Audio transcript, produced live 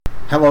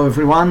Hello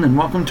everyone, and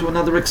welcome to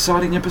another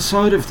exciting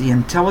episode of the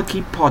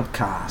Entelechy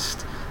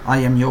Podcast. I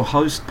am your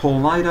host,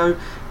 Paul Lado,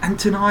 and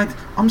tonight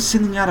I'm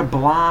sending out a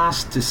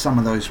blast to some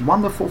of those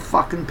wonderful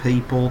fucking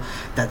people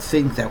that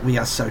think that we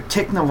are so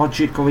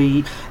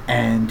technologically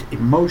and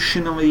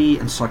emotionally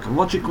and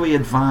psychologically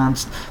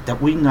advanced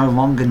that we no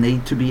longer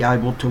need to be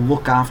able to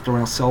look after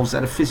ourselves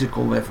at a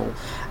physical level.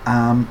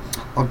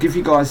 I'll give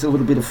you guys a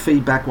little bit of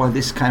feedback why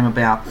this came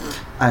about.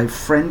 A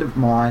friend of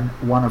mine,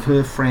 one of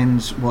her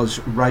friends, was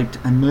raped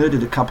and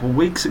murdered a couple of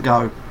weeks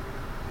ago,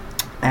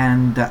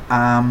 and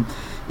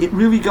it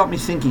really got me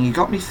thinking. It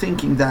got me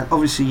thinking that,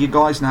 obviously, you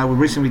guys know we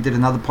recently did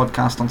another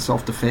podcast on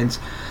self-defense,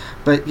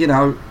 but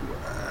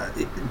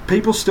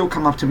people still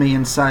come up to me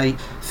and say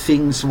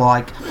things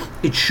like,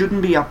 it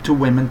shouldn't be up to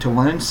women to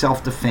learn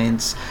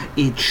self-defense,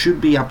 it should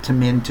be up to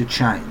men to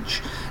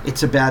change.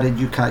 It's about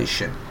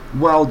education.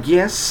 Well,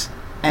 yes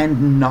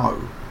and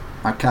no.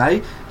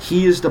 Okay?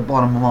 Here's the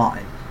bottom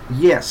line.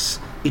 Yes,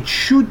 it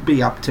should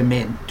be up to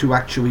men to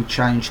actually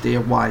change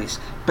their ways.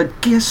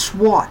 But guess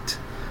what?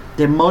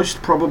 They're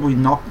most probably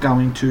not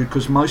going to,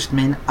 because most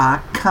men are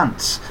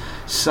cunts.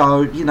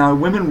 So,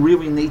 women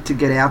really need to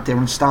get out there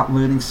and start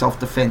learning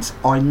self-defense.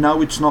 I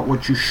know it's not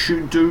what you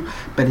should do,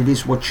 but it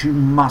is what you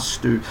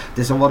must do.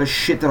 There's a lot of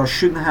shit that I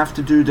shouldn't have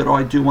to do that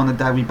I do on a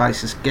daily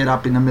basis. Get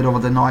up in the middle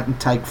of the night and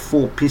take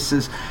 4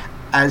 pisses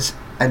as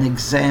an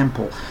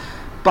example.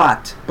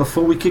 But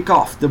before we kick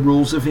off, the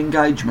rules of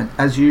engagement.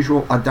 As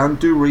usual, I don't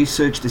do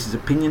research. This is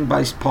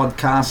opinion-based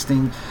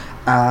podcasting.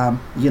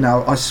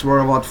 I swear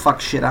a lot,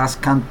 fuck, shit, ass,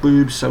 cunt,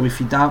 boobs. So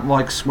if you don't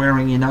like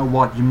swearing, you know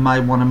what? You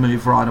may want to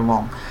move right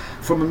along.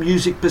 From a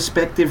music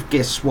perspective,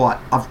 guess what?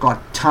 I've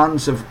got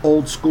tons of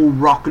old school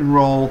rock and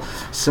roll,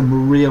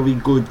 some really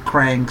good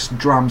cranks,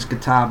 drums,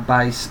 guitar,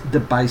 bass, the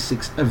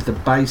basics of the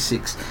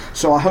basics.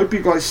 So I hope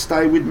you guys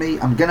stay with me.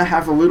 I'm going to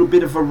have a little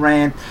bit of a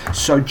rant,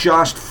 so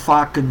just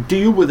fucking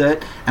deal with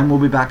it, and we'll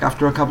be back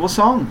after a couple of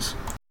songs.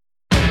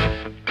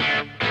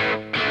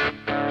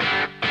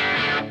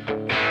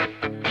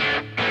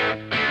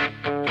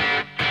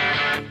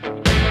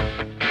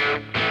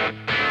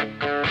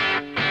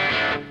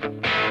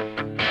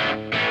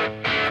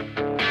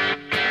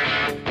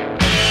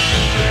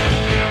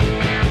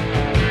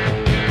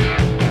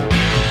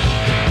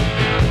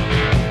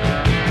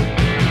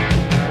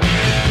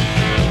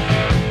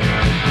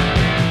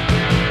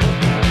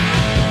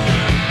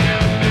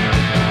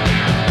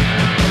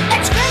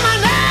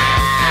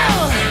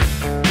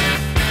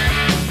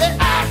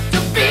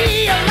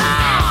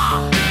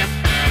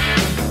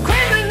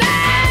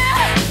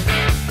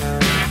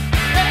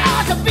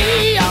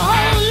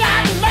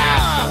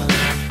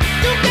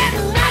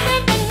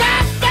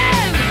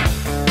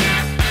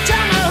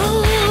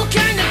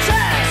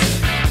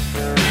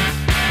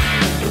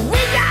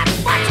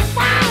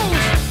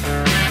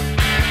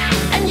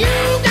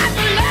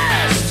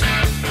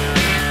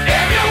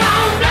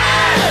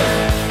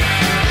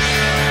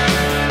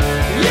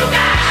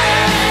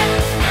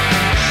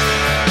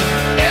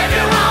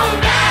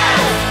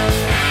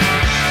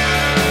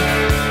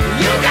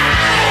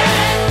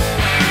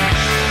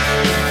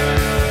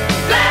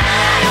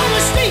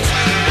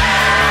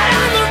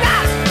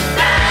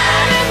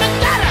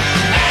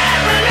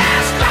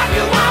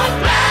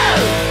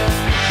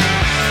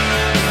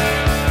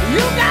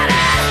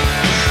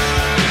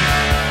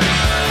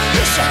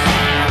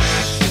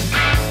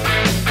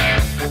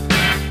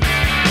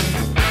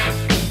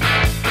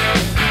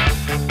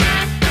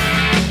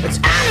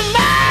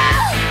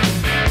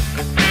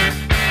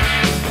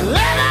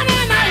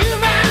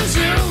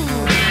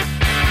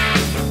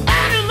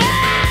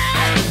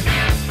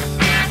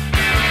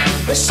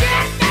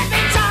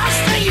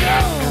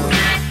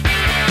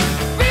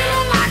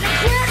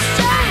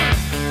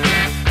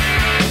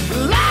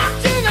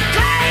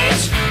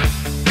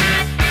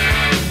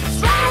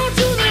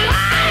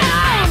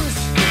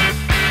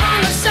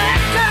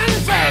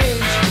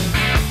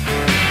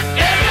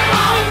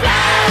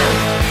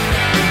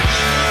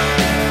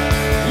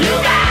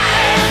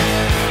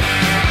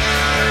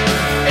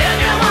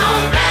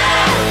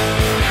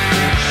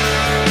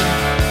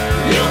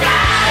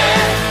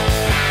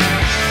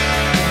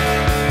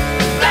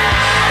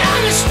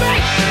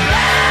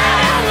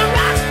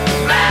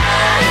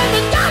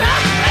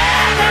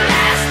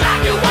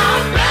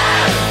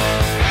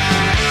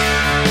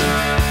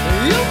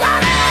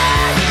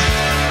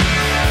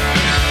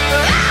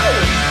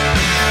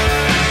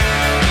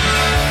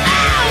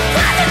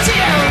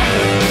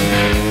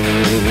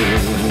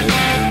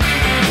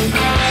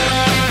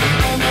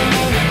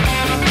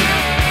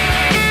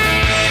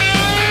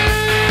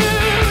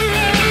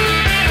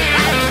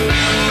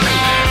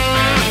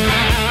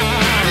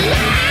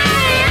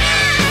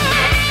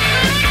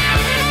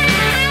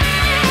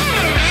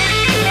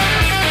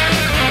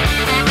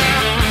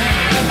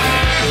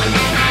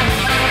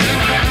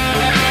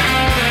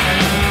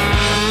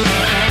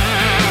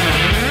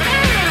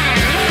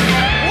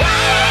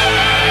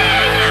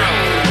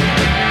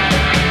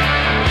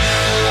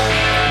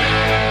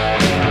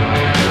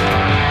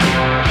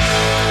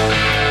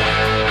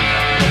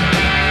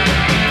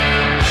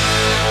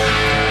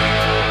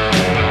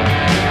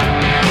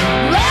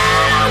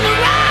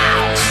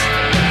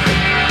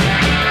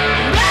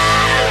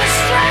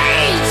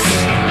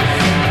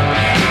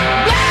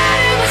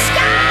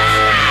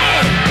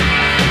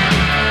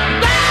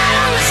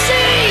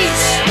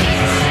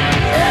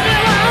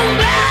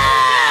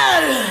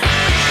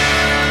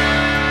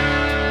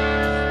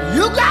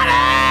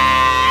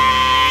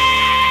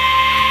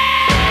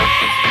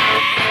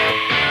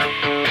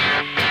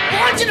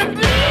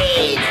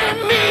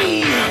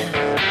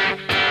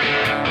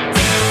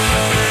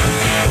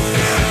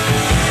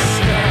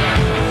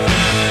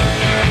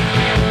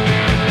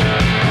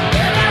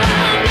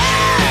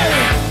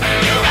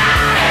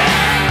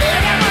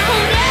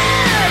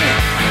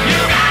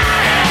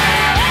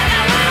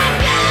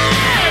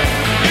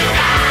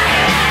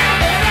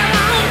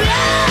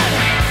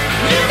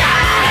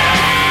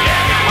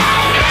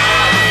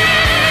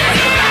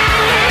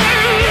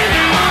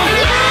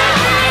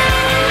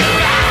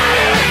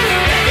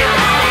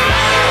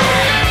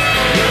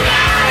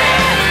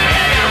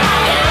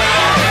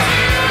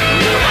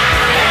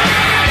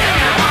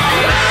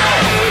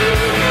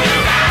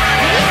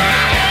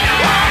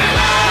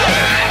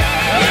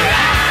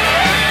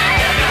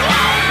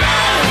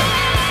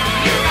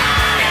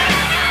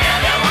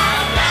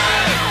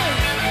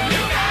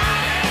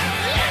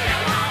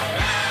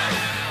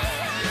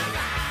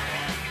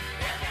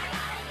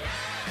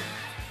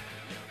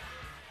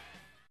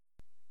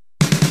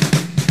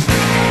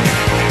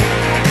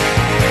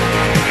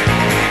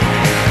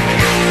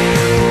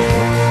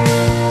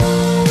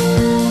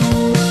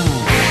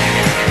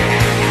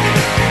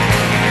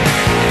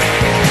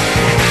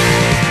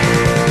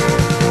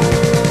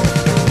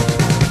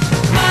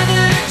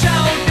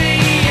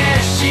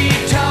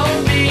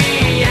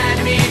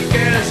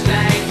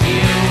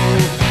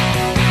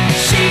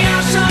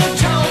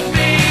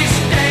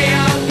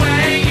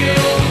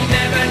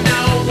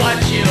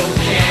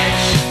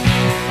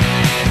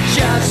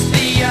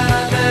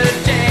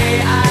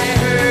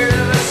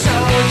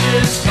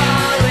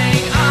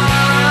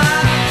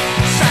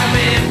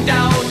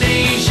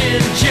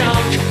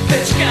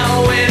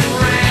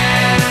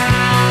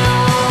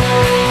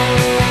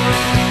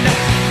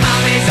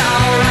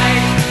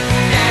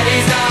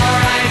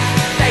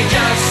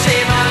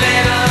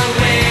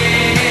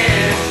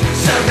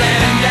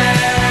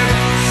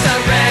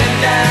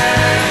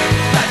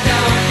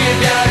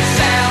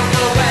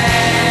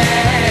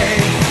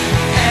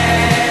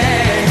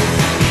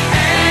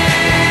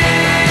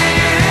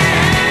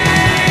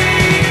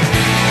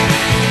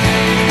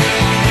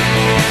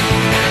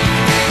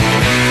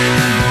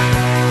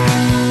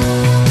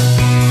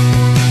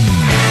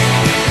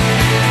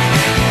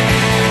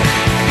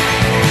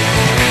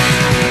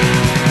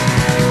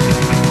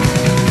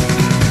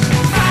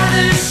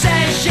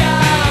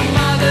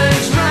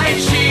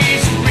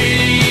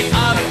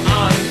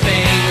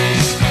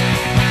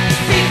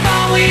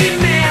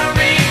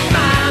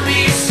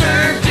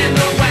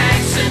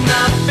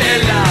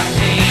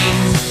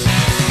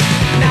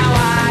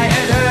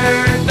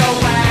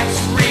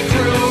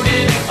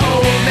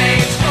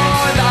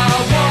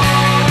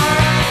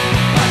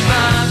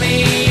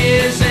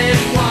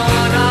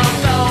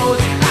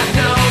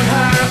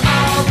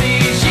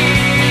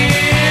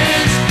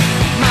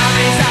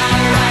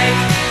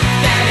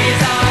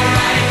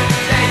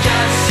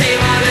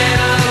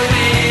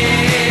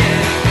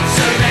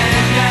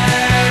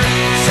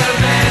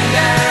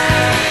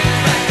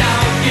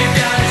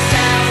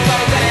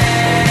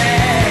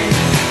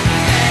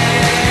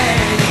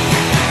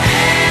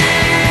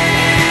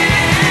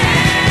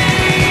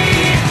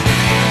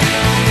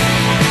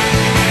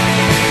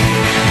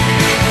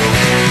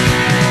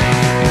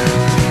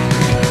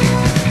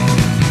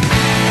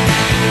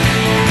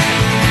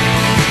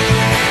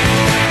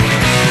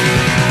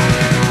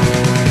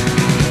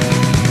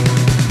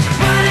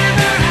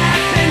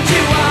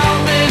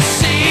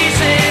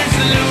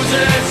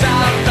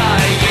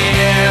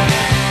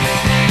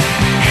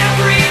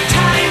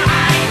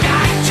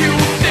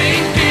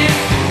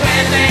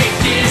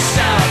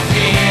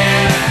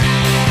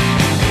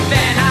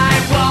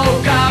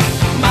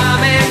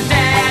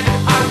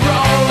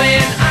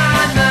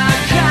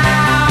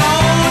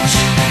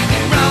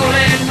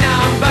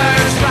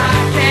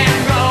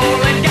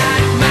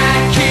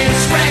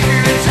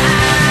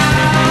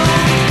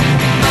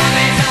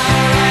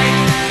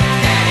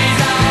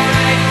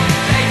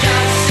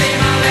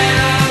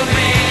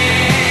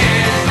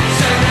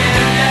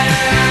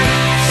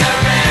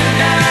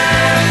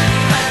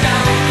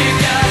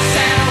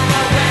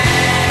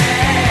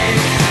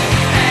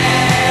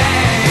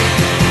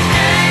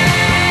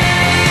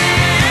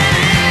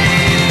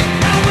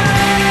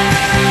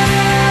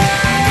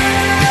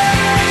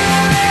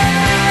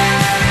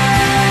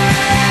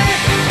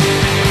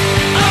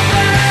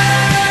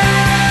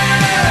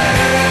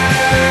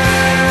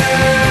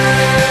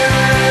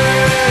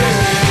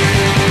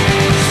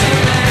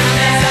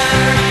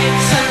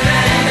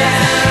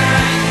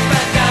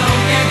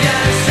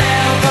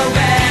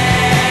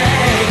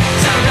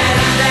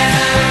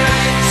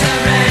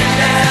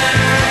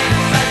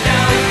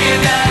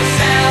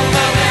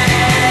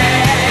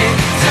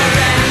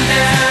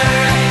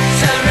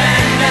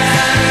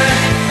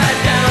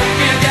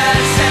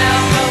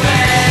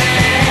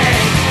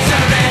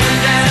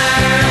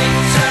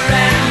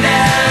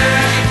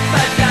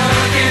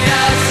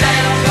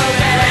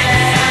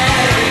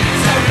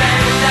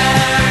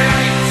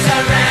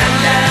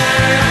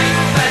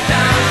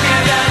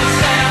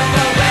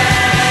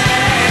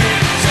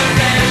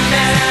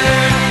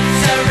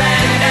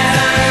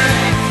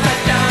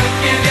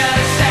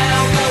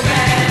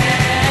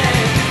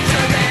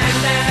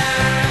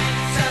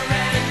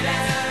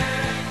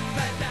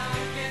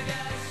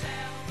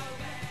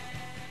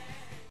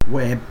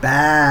 We're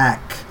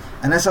back.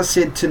 And as I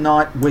said,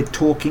 tonight we're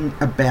talking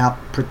about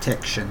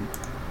protection,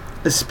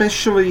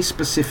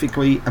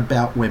 specifically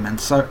about women.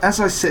 So as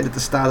I said at the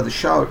start of the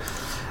show,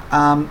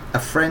 a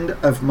friend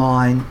of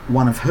mine,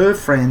 one of her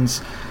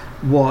friends,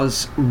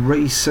 was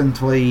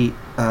recently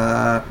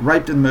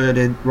raped and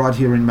murdered right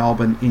here in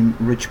Melbourne in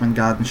Richmond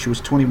Gardens. She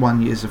was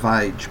 21 years of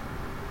age.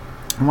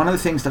 And one of the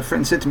things that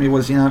friend said to me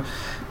was,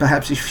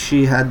 perhaps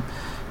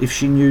if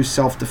she knew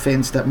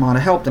self-defense, that might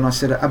have helped. And I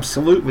said,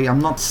 absolutely. I'm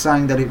not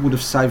saying that it would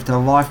have saved her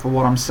life, but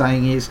what I'm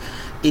saying is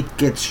it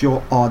gets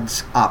your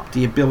odds up.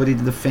 The ability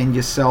to defend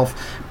yourself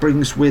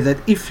brings with it,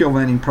 if you're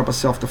learning proper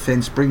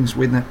self-defense, brings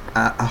with it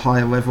a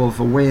higher level of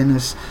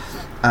awareness.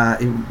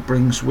 It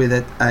brings with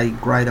it a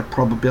greater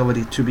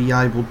probability to be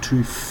able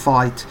to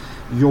fight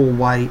your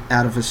way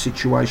out of a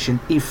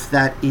situation if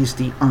that is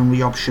the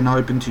only option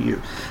open to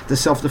you. The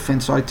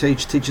self-defense I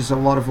teach teaches a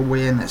lot of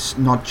awareness,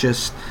 not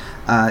just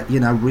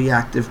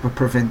reactive but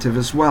preventive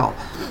as well.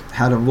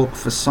 How to look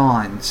for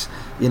signs,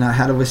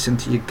 how to listen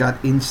to your gut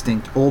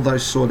instinct, all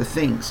those sort of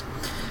things.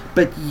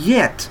 But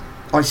yet,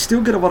 I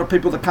still get a lot of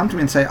people that come to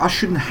me and say, I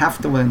shouldn't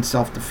have to learn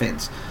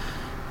self-defense.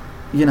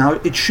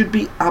 It should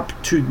be up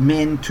to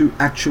men to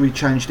actually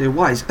change their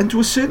ways. And to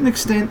a certain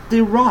extent,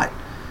 they're right?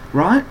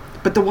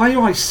 But the way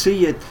I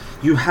see it,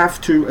 you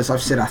have to, as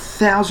I've said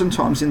 1,000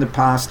 times in the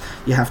past,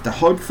 you have to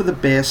hope for the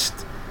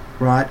best,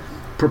 right?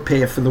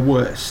 Prepare for the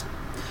worst.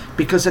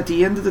 Because at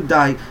the end of the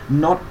day,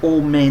 not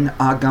all men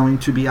are going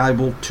to be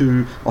able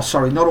to,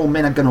 not all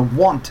men are going to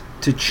want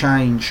to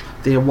change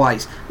their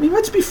ways. I mean,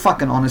 let's be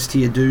fucking honest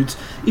here, dudes.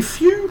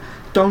 If you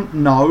don't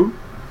know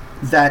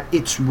that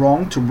it's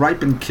wrong to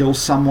rape and kill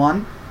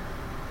someone,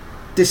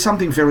 there's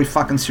something very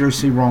fucking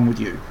seriously wrong with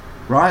you,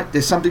 right?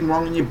 There's something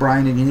wrong in your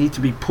brain and you need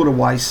to be put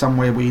away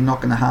somewhere where you're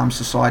not going to harm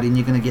society and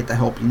you're going to get the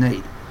help you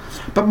need.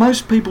 But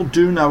most people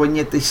do know, and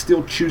yet they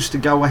still choose to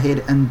go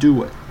ahead and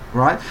do it,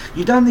 right?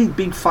 You don't need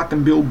big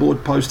fucking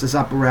billboard posters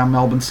up around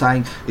Melbourne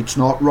saying it's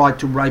not right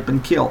to rape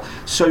and kill.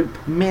 So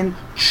men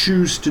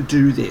choose to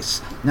do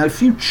this. Now,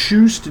 if you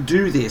choose to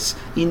do this,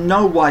 in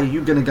no way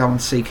you're going to go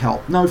and seek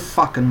help. No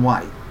fucking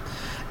way.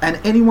 And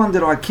anyone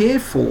that I care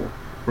for,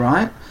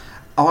 right,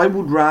 I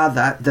would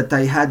rather that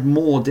they had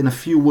more than a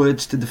few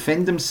words to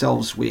defend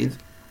themselves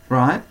with,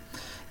 right,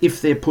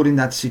 if they're put in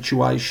that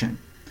situation.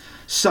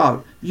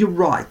 So, you're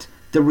right.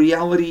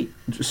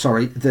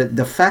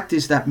 The fact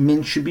is that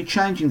men should be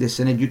changing this,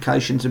 and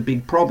education's a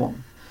big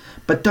problem.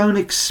 But don't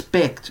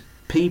expect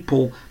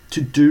people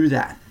to do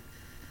that.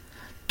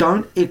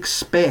 Don't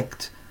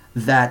expect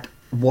that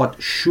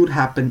what should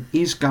happen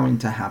is going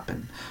to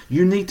happen.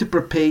 You need to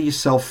prepare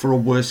yourself for a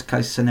worst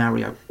case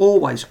scenario.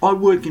 Always. I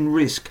work in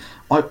risk.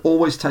 I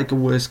always take a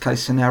worst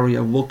case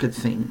scenario look at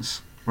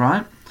things,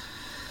 right?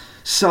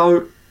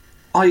 So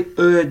I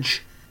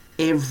urge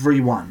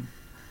everyone,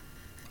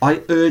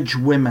 I urge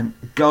women,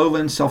 go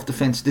learn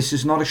self-defense. This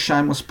is not a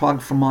shameless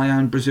plug from my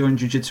own Brazilian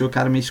Jiu-Jitsu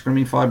Academy,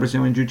 Screaming Fire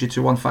Brazilian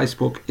Jiu-Jitsu on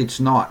Facebook.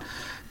 It's not.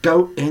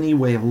 Go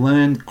anywhere,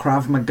 learn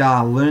Krav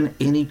Maga, learn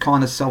any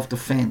kind of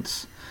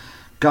self-defense.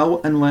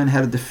 Go and learn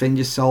how to defend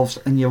yourselves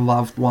and your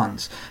loved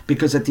ones.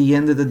 Because at the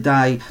end of the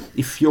day,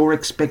 if you're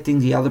expecting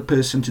the other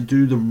person to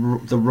do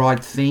the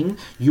right thing,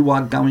 you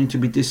are going to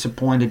be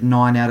disappointed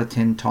 9 out of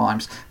 10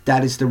 times.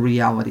 That is the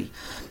reality.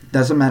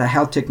 Doesn't matter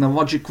how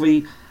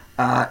technologically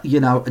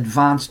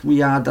advanced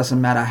we are. Doesn't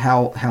matter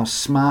how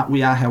smart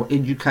we are, how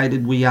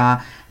educated we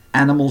are.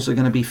 Animals are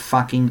going to be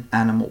fucking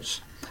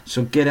animals.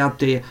 So get out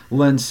there,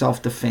 learn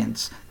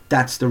self-defense.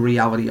 That's the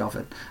reality of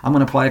it. I'm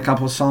going to play a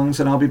couple of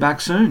songs and I'll be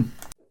back soon.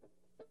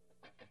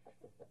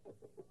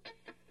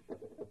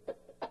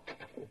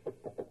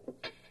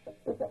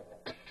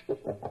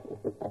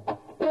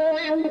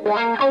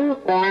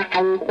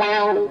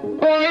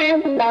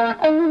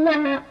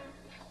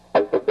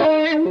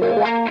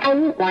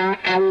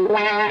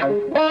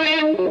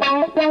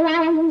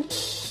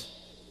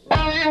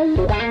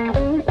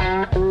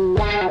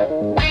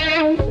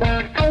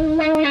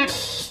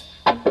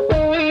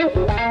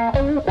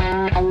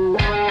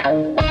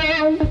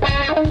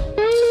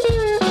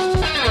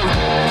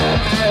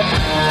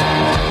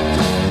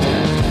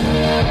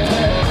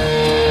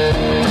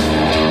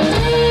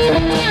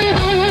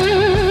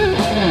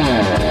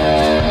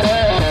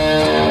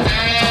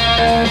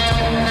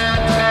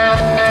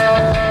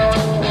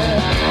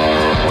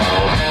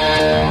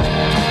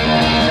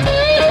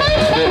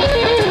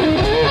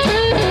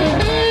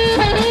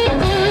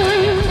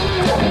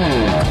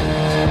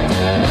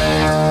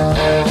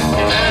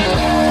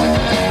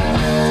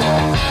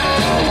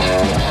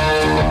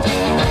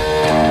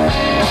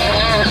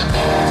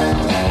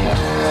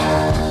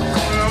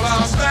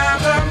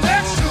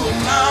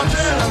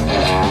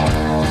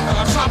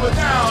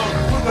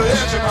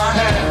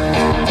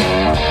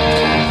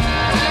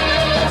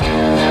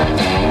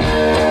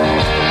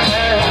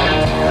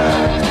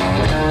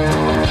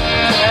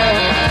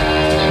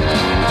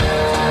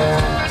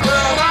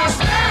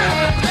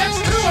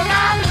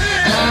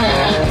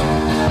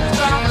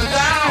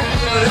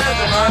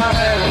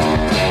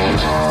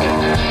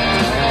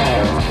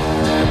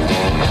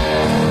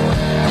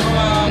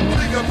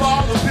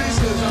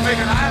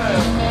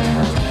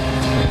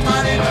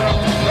 money,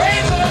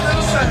 raise a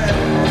little sand.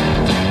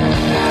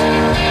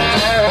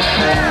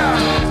 Yeah.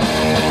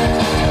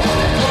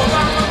 'Cause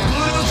I'm a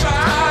good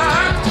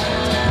child.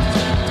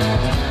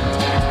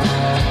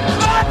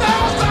 Lord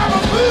knows I'm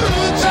a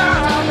good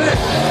child.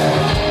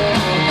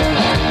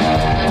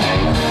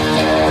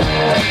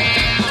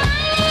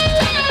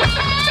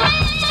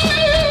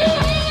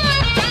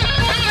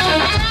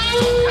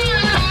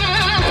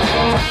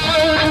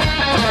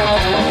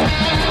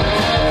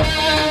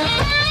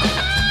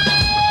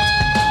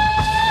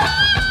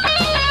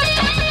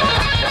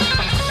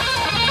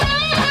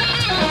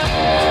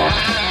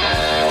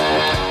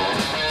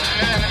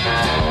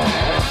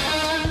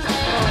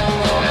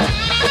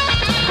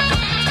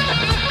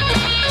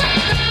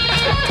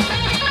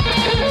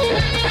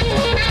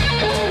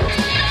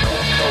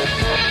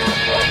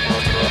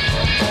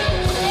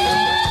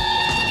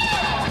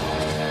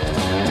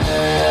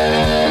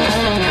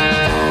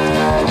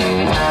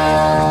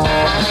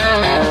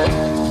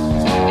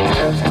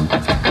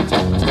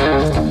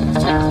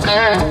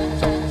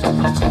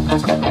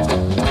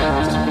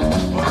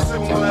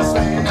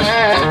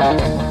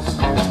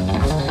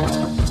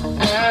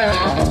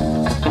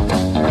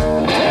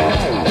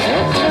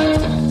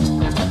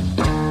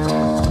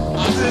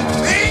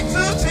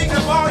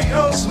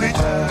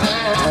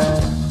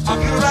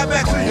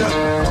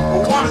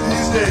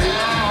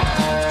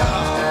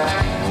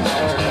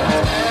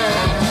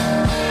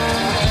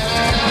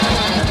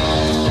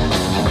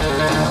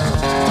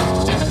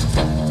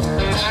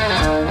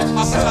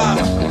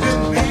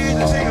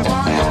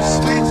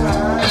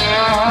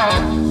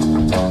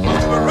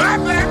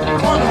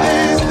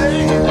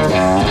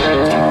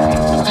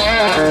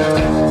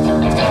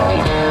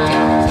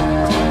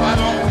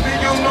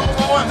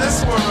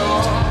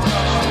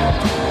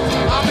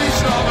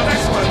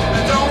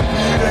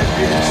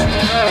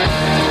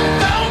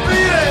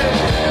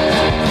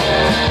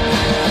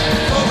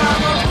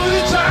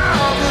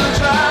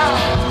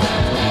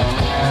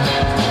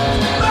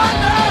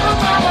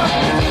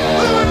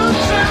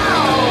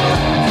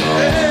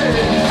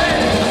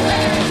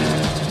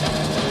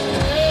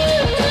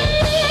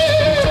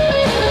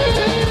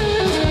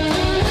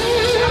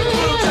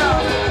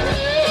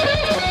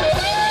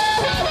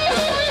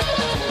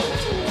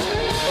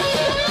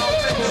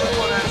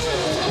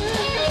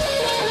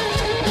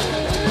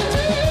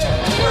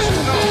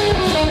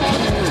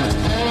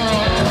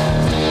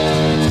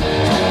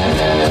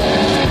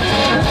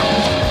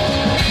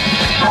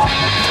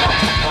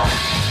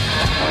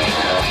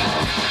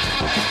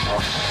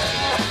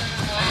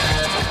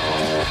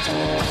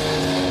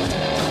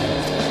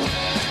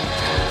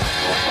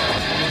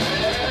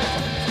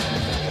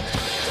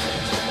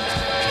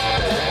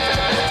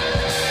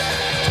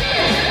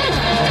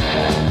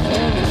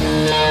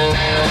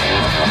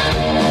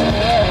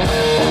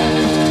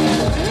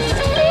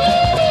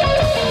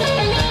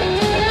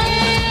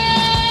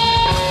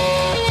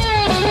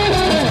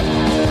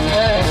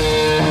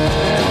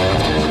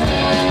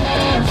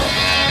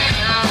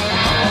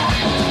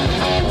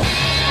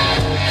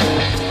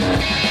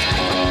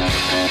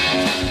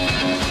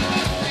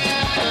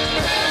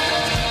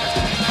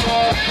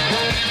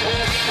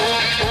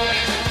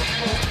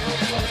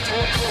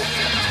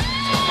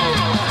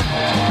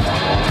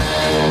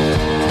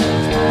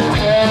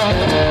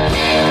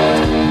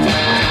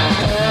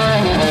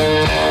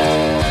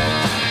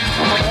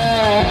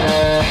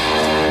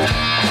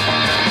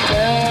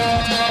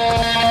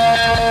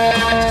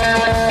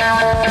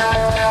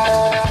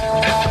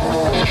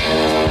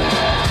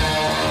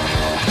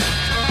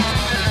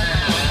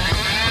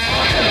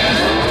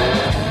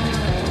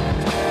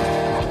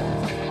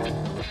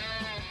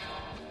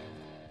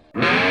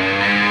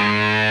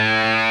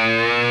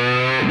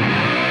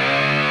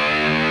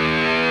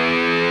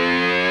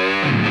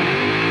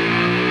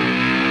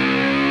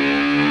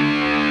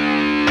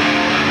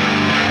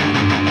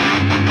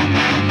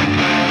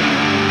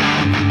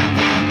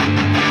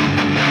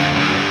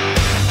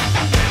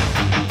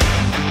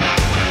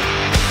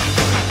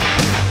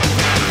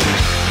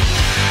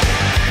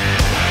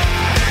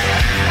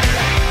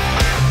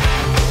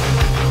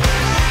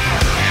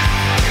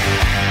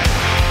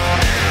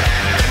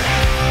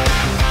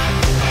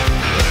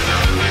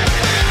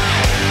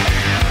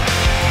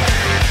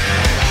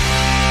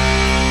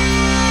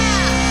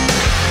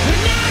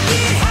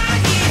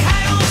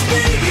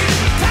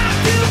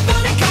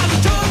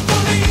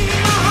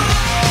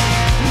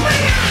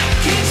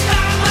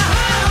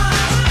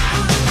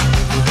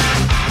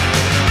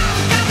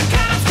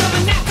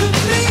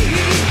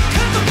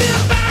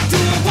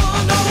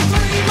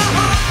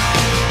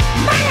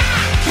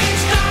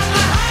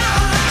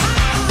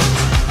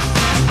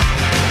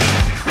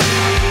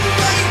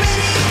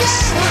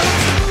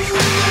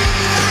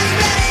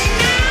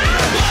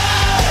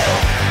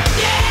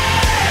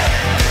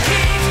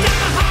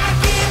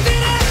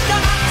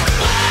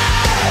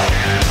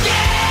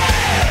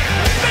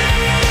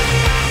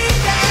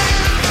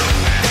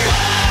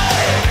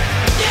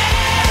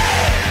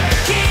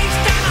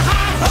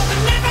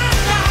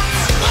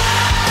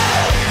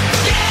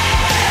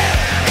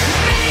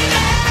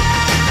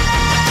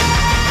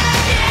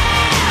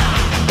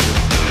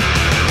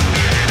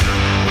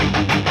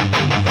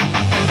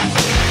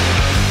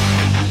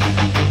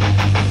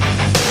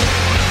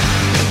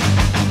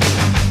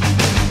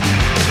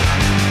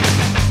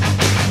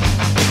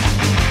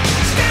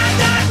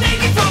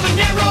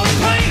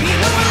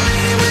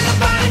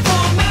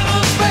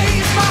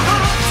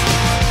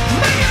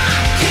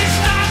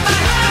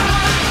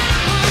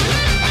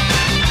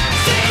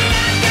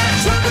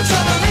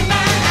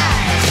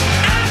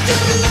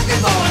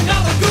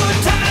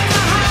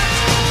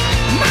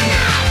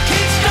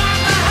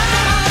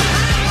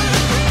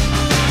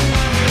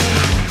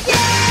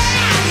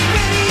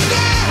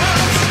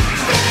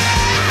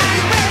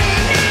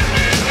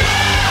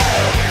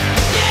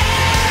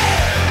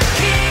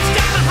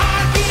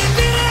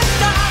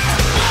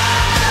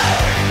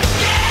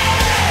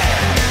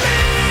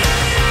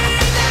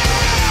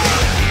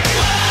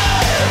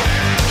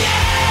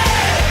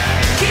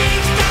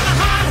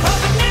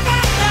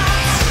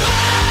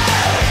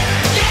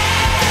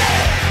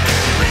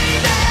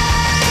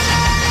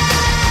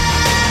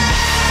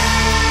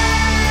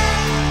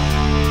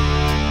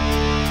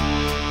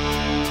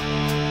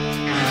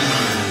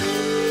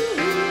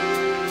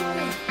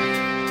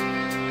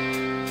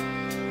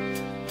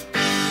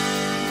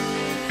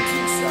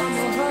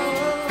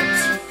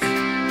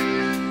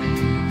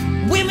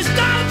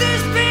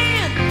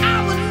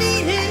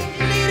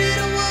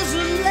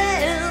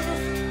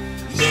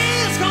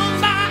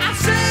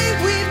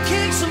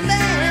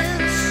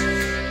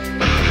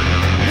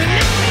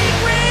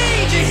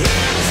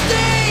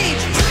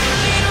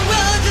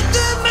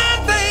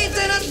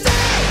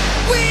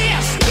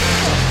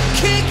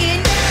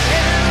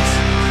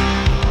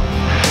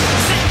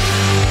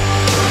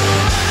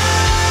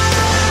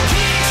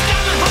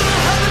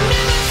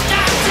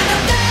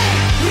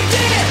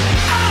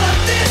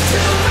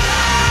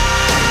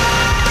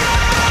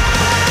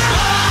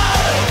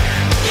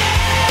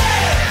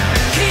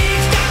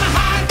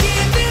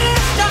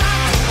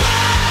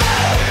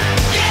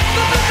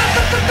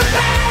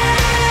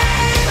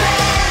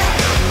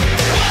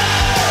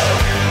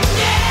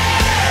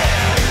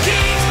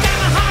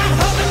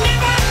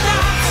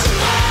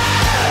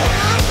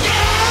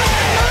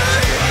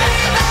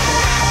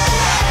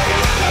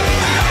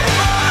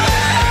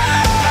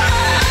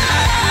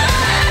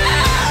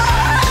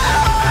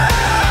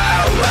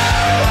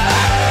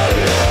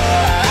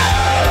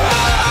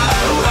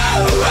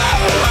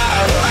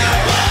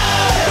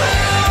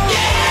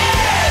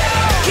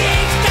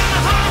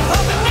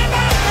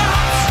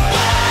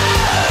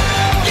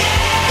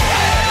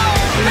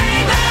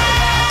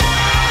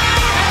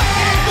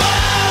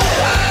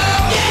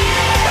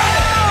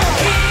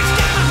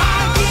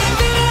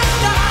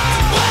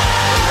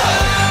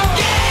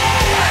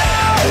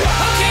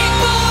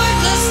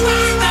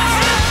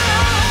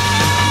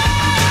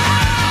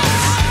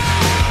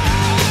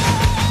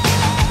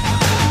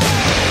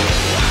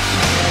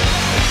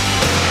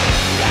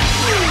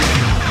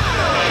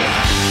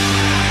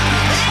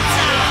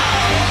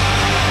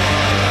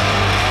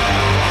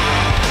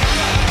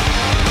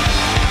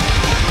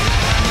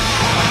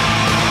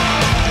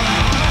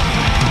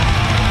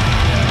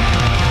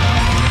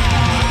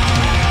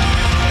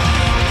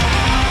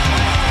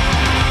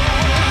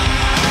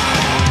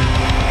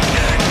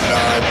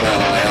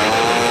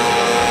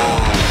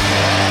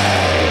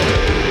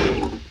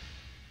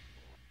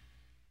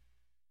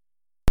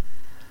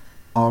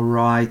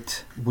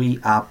 right, we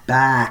are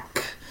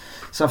back.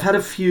 So I've had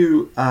a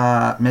few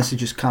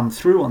messages come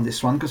through on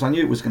this one because I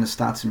knew it was going to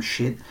start some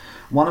shit.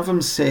 One of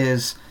them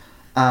says,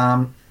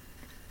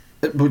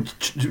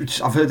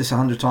 which I've heard this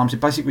 100 times, it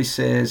basically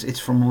says, it's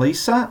from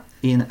Lisa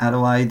in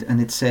Adelaide, and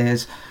it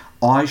says,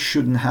 I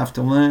shouldn't have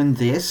to learn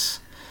this.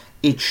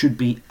 It should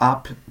be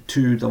up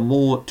to the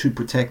law to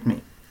protect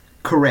me.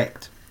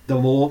 Correct. The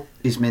law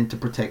is meant to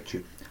protect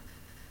you.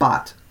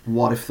 But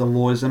what if the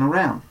law isn't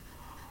around?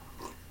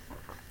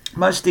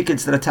 Most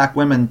dickheads that attack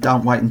women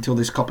don't wait until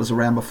this copper's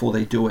around before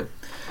they do it.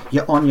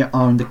 You're on your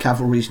own. The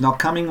cavalry's not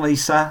coming,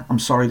 Lisa. I'm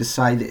sorry to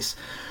say this.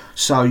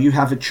 So you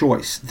have a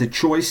choice. The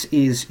choice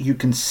is you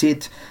can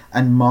sit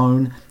and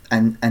moan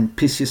and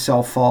piss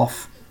yourself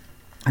off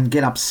and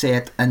get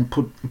upset and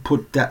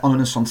put that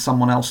onus on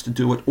someone else to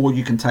do it, or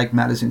you can take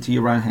matters into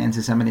your own hands,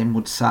 as Eminem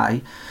would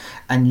say,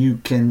 and you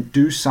can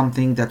do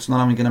something that's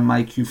not only going to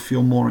make you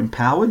feel more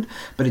empowered,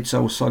 but it's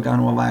also going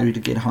to allow you to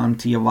get home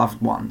to your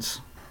loved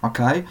ones.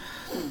 Okay?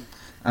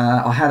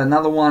 I had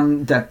another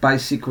one that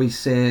basically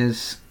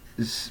says,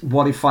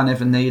 what if I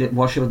never need it?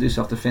 Why should I do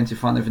self-defense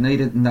if I never need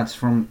it? And that's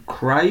from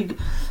Craig.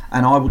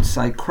 And I would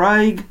say,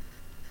 Craig,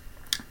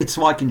 it's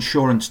like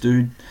insurance,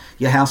 dude.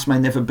 Your house may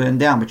never burn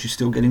down, but you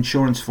still get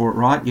insurance for it,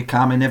 right? Your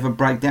car may never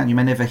break down. You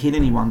may never hit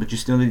anyone, but you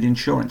still need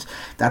insurance.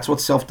 That's what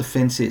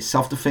self-defense is.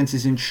 Self-defense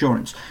is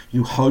insurance.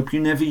 You hope you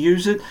never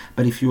use it,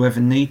 but if you ever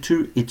need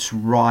to, it's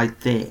right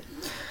there.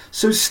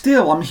 So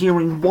still, I'm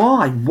hearing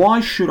why.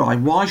 Why should I?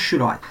 Why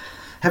should I?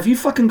 Have you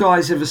fucking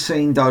guys ever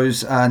seen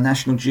those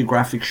National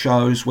Geographic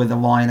shows where the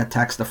lion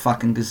attacks the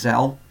fucking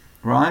gazelle,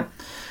 right?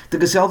 The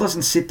gazelle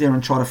doesn't sit there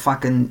and try to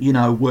fucking,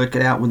 work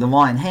it out with the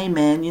lion. Hey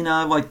man,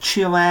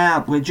 chill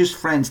out. We're just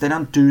friends. They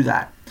don't do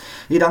that.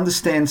 It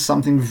understands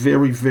something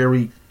very,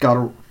 very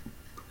guttural.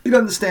 It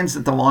understands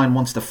that the lion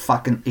wants to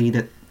fucking eat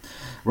it,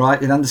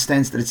 right? It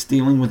understands that it's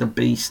dealing with a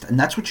beast. And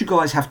that's what you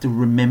guys have to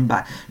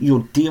remember.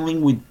 You're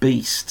dealing with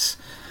beasts.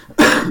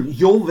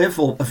 Your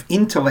level of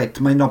intellect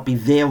may not be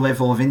their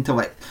level of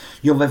intellect.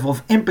 Your level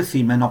of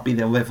empathy may not be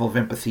their level of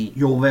empathy.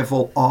 Your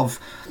level of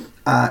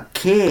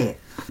care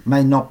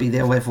may not be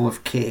their level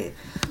of care.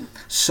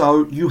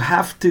 So you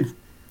have to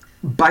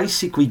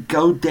basically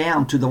go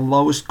down to the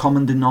lowest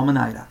common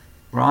denominator,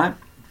 right?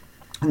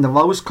 And the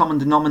lowest common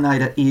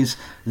denominator is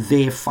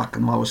their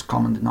fucking lowest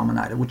common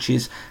denominator, which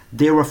is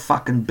they're a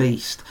fucking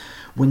beast.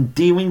 When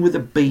dealing with a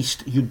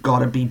beast, you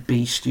gotta be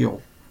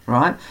bestial.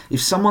 Right?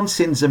 If someone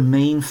sends a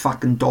mean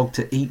fucking dog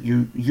to eat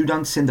you, you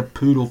don't send a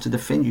poodle to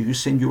defend you. You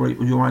send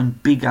your own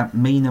bigger,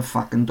 meaner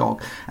fucking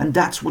dog. And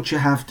that's what you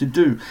have to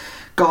do.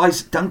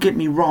 Guys, don't get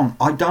me wrong.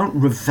 I don't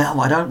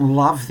revel. I don't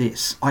love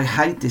this. I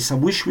hate this. I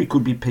wish we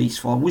could be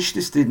peaceful. I wish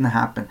this didn't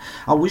happen.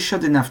 I wish I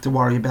didn't have to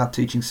worry about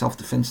teaching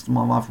self-defense to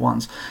my loved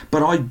ones.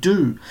 But I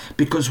do,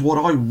 because what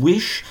I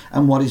wish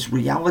and what is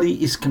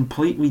reality is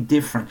completely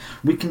different.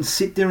 We can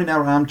sit there in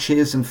our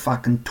armchairs and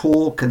fucking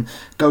talk and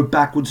go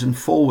backwards and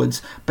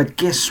forwards, but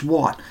guess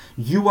what?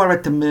 You are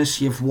at the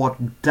mercy of what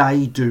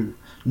they do,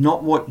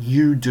 not what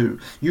you do.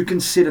 You can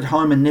sit at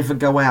home and never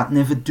go out,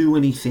 never do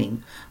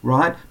anything,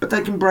 right? But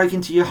they can break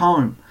into your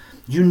home.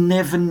 You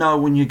never know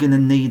when you're going to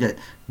need it.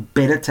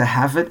 Better to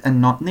have it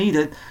and not need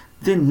it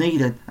than need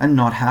it and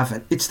not have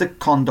it. It's the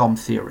condom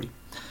theory.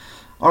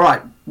 All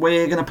right,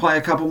 we're going to play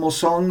a couple more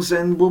songs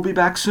and we'll be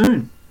back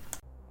soon.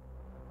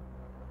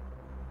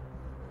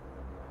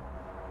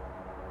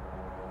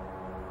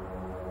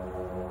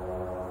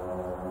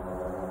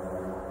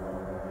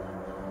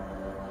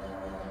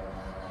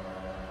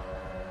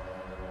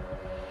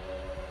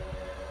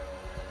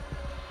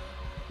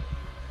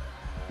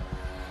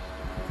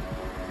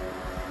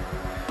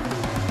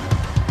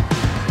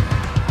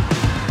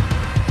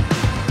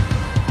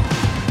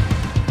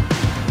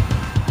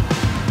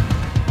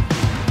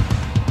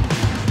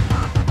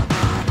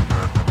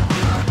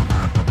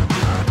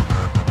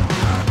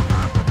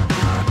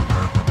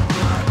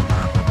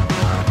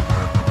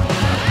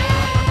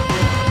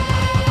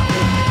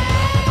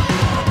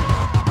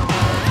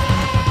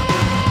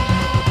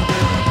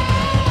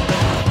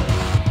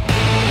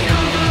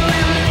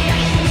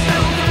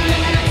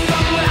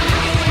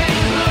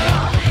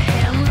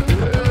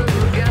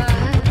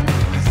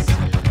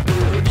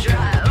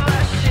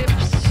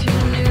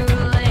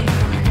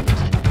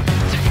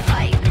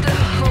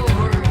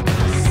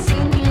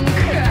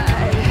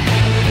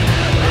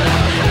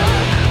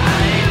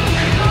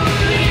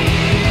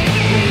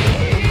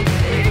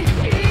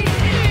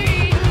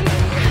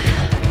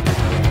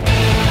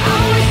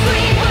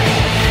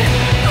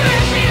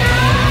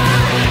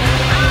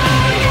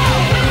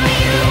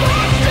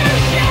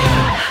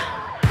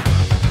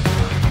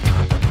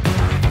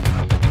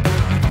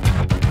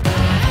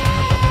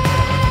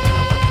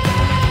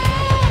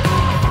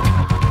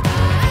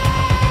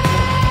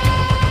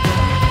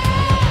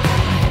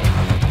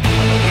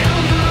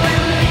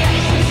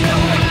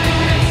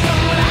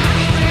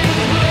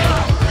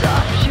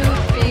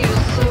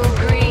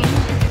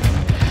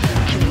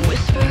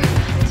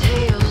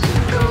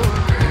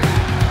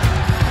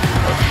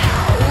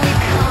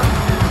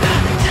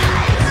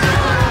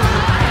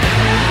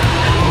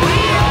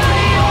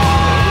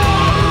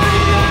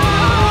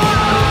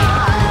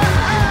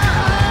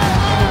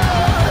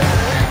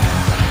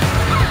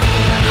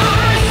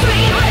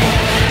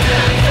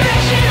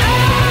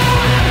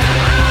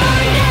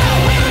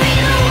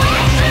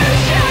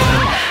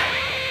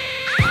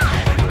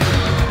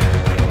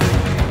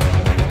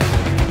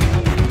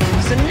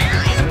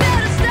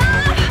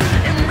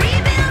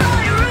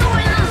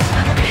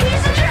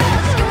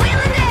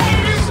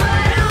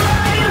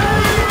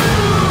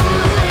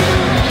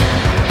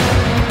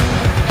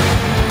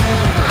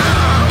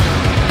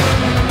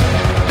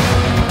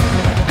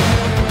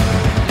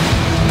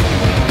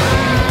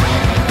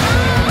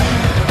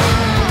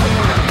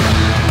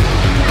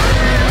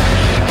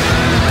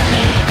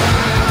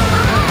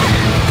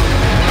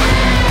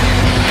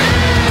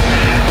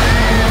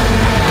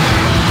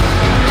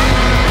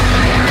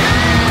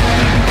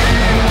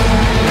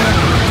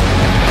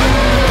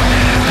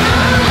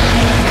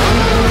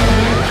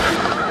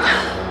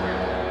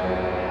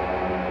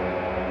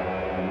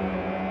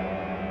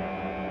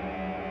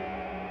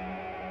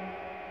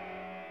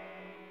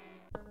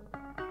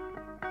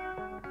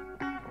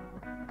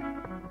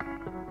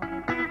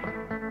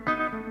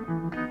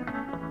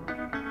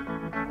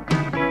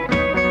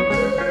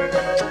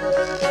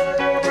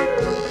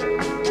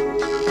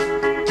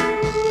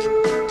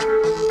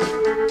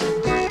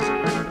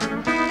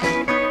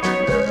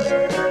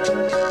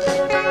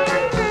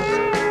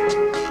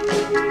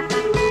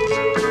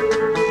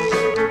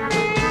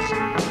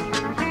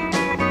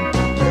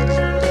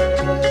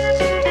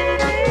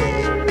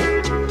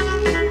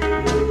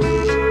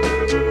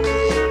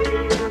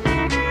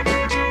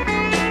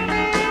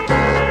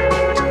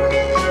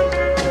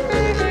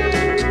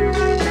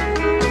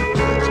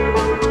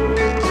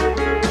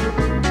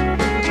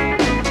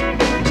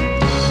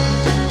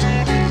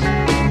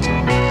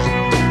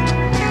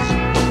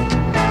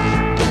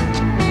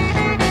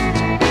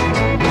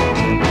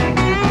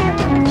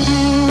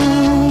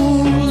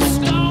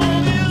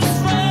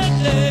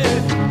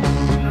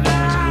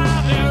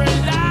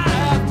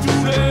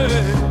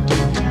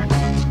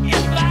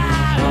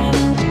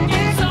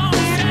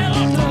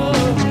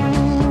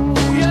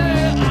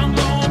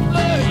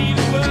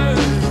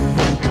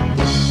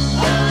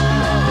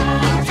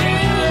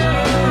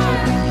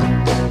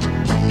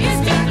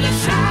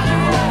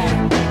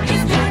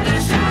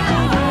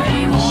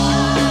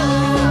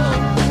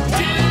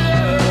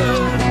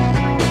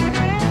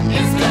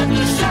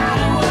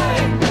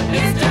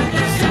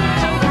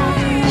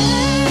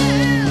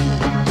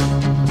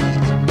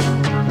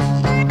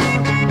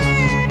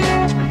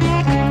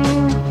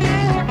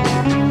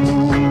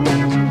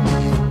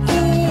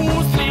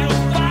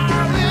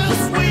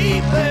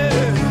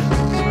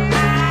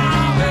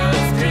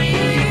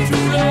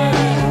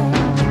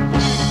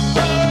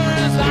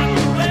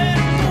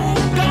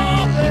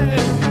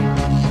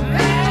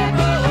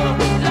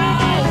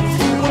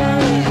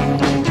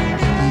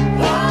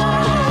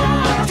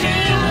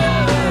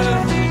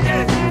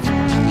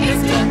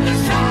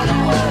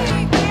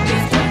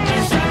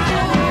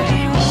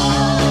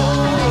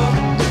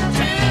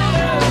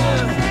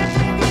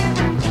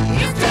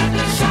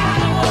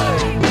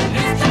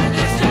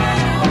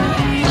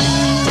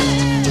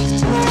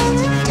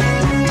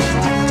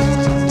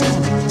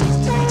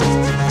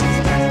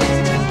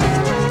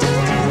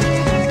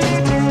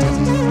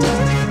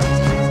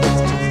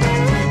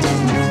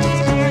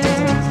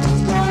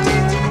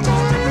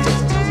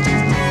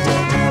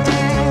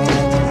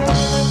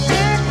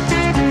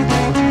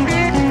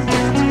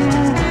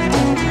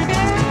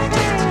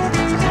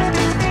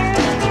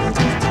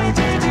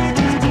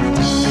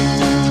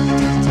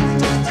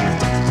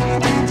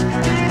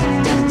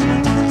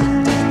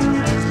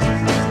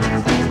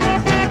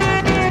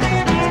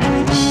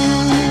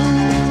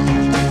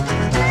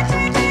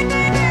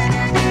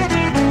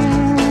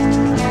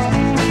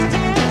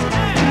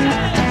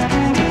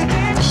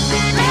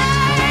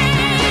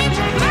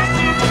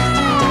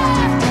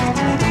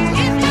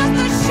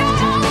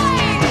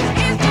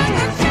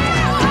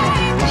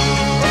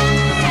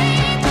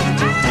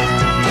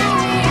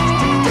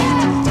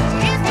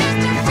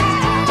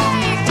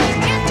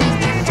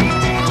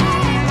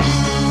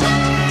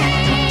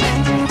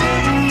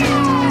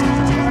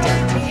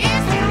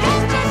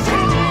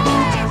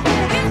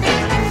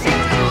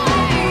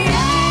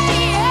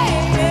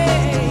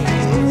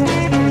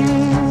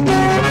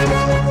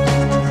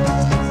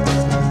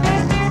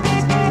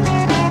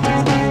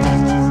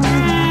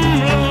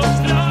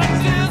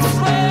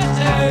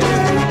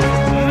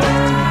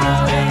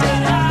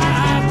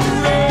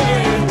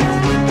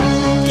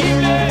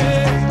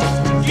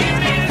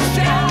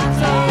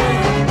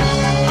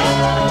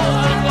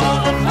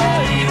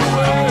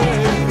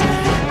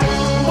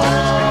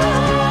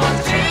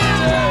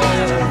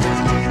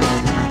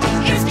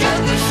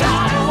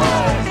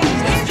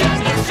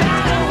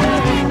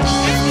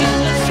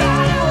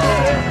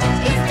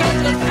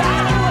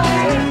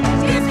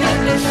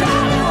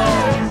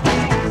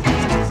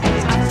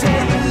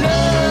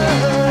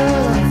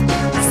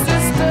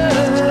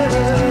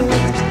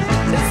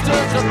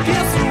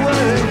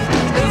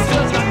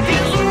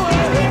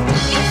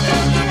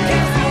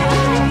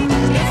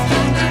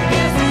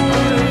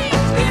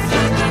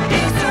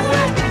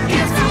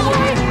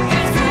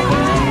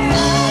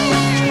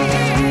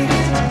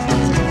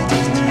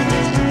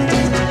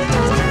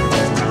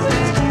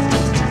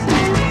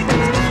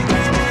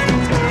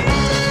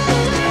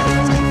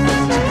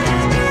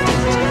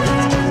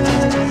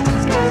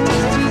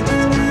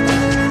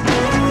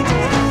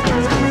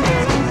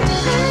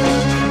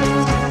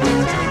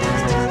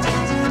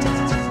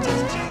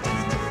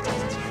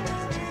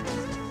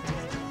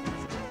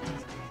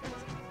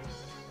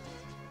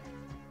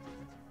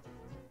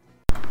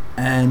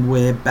 And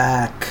we're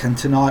back, and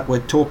tonight we're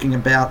talking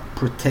about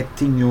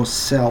protecting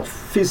yourself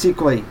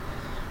physically,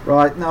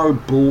 right? No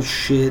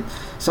bullshit.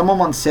 Someone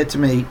once said to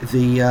me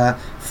the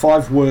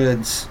 5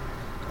 words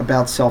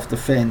about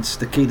self-defense,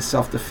 the key to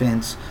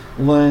self-defense: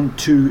 learn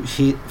to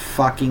hit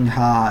fucking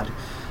hard.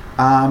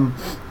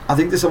 I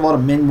think there's a lot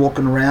of men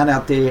walking around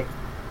out there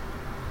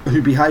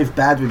who behave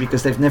badly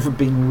because they've never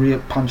been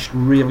punched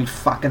really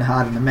fucking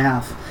hard in the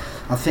mouth.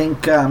 I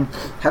think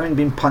having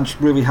been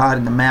punched really hard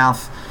in the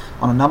mouth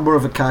on a number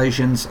of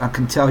occasions, I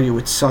can tell you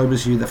it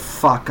sobers you the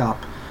fuck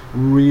up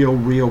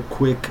real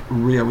quick,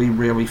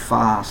 really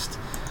fast.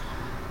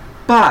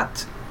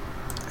 But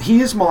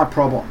here's my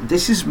problem.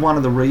 This is one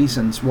of the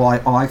reasons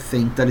why I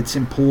think that it's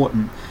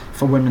important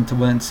for women to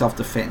learn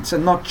self-defense,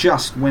 and not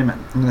just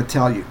women. I'm going to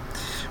tell you.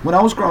 When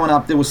I was growing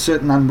up, there were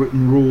certain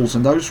unwritten rules,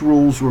 and those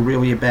rules were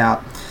really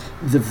about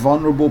the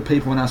vulnerable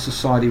people in our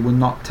society were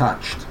not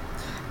touched.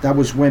 That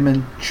was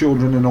women,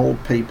 children, and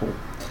old people.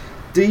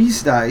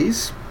 These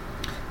days,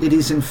 it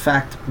is in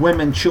fact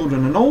women,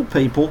 children, and old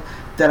people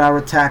that are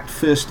attacked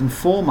first and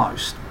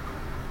foremost.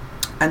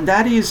 And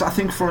that is, I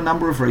think, for a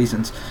number of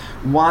reasons.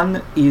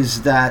 One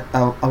is that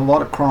a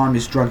lot of crime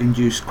is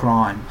drug-induced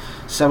crime.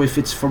 So if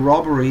it's for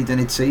robbery, then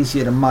it's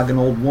easier to mug an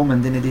old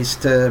woman than it is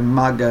to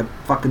mug a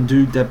fucking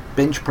dude that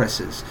bench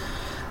presses.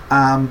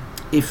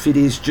 If it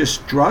is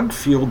just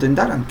drug-fueled, then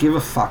they don't give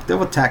a fuck.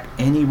 They'll attack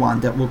anyone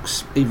that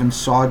looks even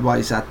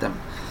sideways at them.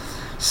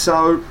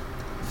 So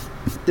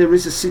there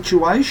is a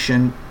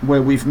situation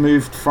where we've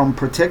moved from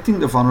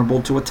protecting the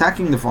vulnerable to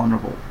attacking the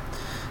vulnerable.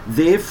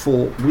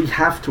 Therefore, we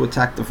have to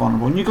attack the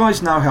vulnerable. And you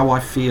guys know how I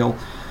feel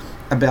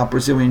about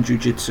Brazilian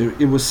Jiu-Jitsu.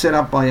 It was set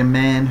up by a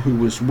man who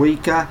was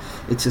weaker.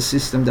 It's a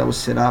system that was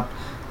set up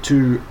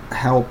to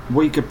help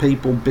weaker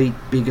people beat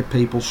bigger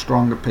people,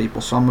 stronger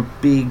people. So I'm a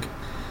big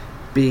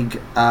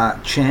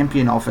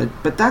champion of it.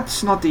 But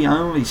that's not the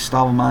only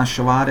style of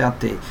martial art out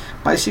there.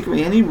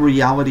 Basically, any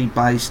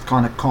reality-based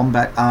kind of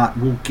combat art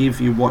will give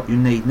you what you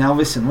need. Now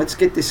listen, let's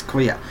get this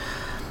clear.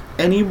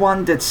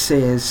 Anyone that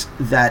says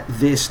that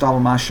their style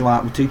of martial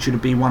art will teach you to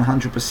be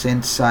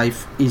 100%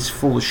 safe is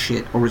full of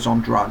shit or is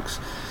on drugs.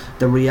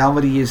 The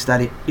reality is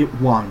that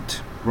it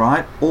won't,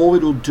 right? All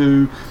it'll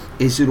do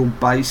is it'll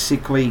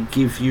basically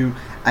give you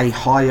a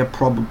higher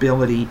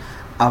probability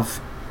of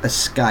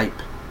escape.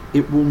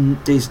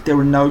 There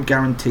are no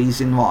guarantees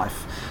in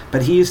life.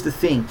 But here's the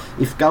thing: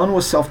 if going to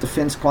a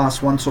self-defense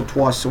class once or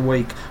twice a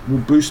week will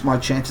boost my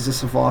chances of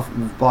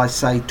survival by,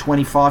 say,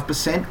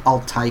 25%,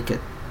 I'll take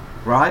it,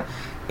 right?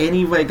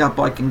 Any leg up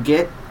I can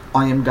get,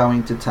 I am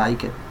going to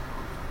take it.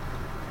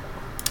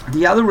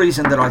 The other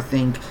reason that I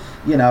think,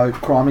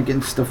 crime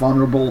against the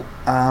vulnerable,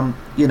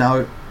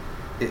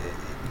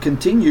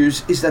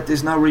 continues is that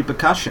there's no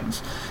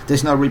repercussions.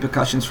 There's no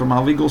repercussions from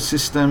our legal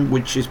system,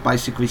 which is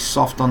basically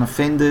soft on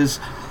offenders.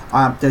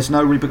 There's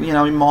no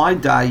in my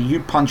day, you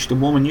punched a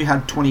woman, you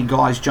had 20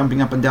 guys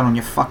jumping up and down on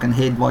your fucking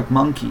head like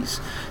monkeys.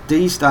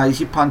 These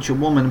days, you punch a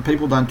woman and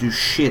people don't do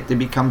shit. They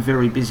become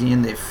very busy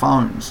in their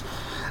phones.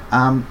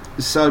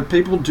 So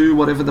people do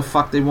whatever the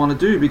fuck they want to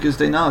do because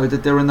they know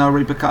that there are no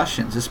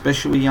repercussions,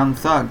 especially young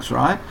thugs,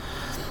 right?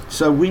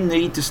 So we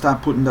need to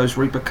start putting those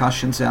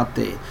repercussions out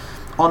there.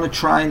 On a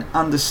train,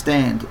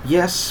 understand,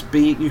 yes,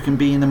 you can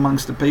be in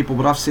amongst the people,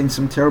 but I've seen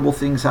some terrible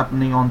things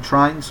happening on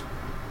trains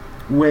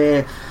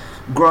where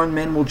grown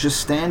men will just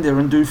stand there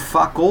and do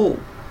fuck all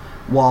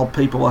while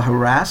people are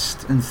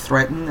harassed and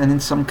threatened and in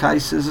some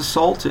cases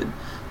assaulted.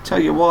 Tell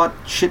you what,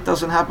 shit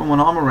doesn't happen when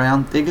I'm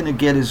around. They're going to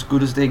get as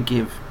good as they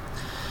give.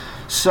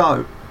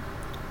 So,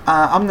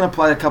 I'm going to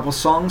play a couple of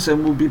songs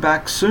and we'll be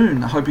back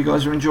soon. I hope you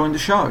guys are enjoying the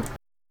show.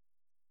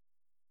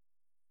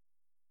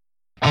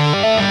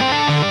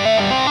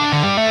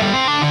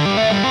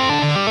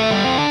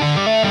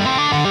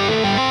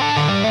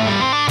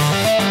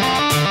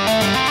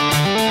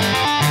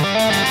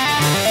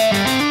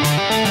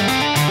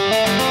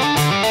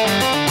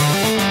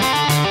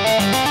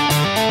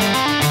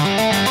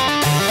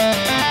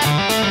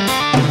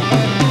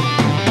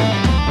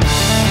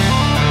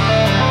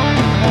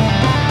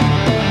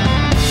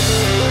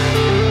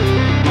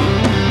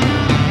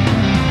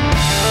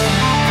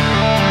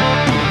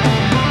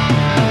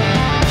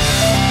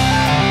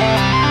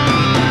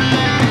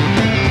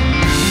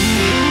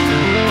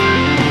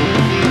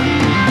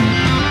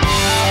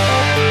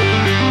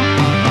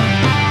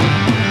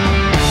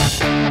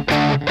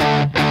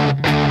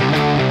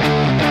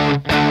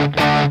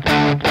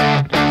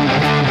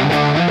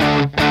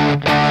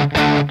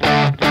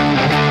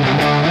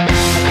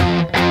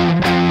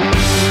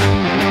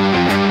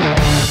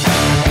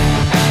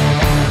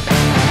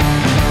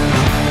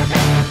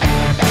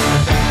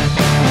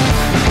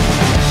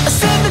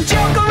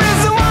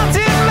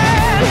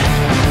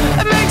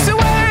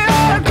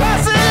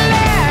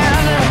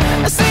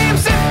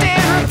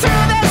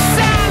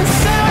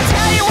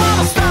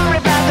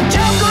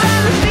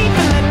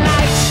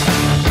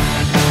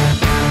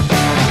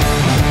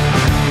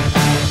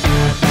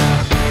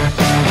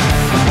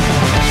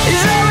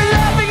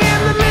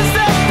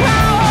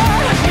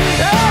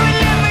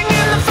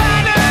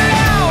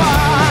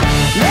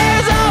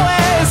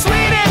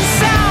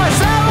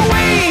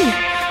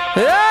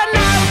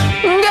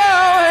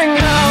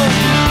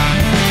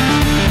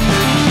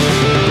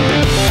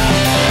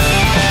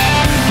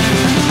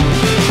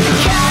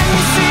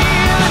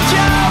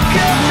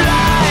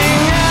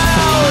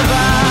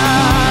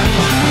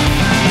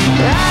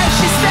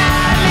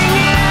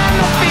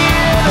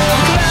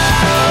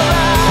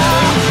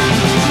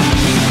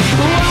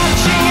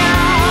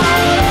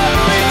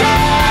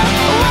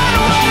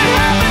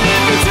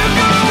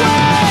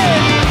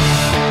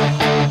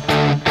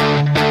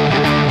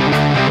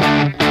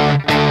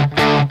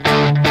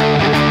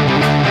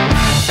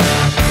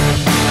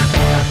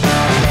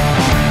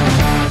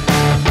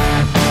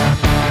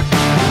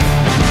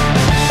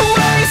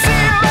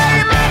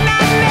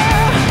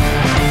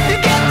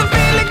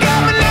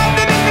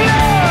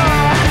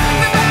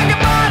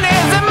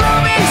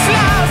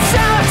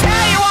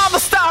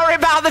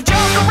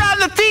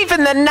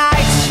 the night.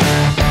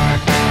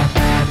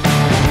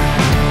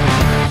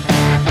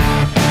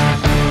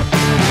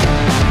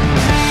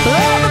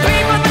 All the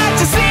people that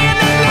you see in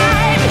the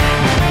night,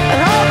 and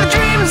all the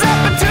dreams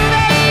up into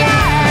the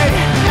light.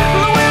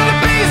 The way the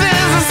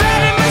pieces are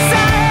setting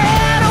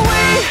beside,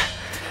 we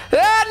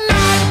are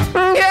not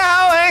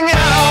going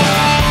out.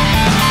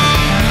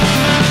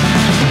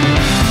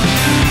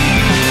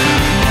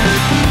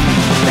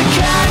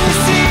 Can you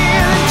see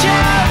the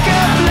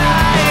Joker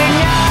flying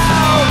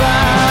over?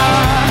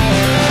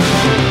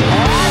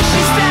 And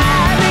she's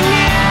standing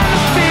in a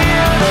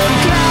field of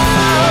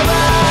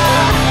clover,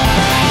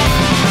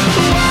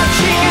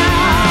 watching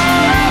our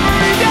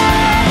every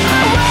day.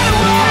 What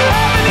would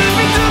happen if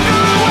we took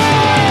her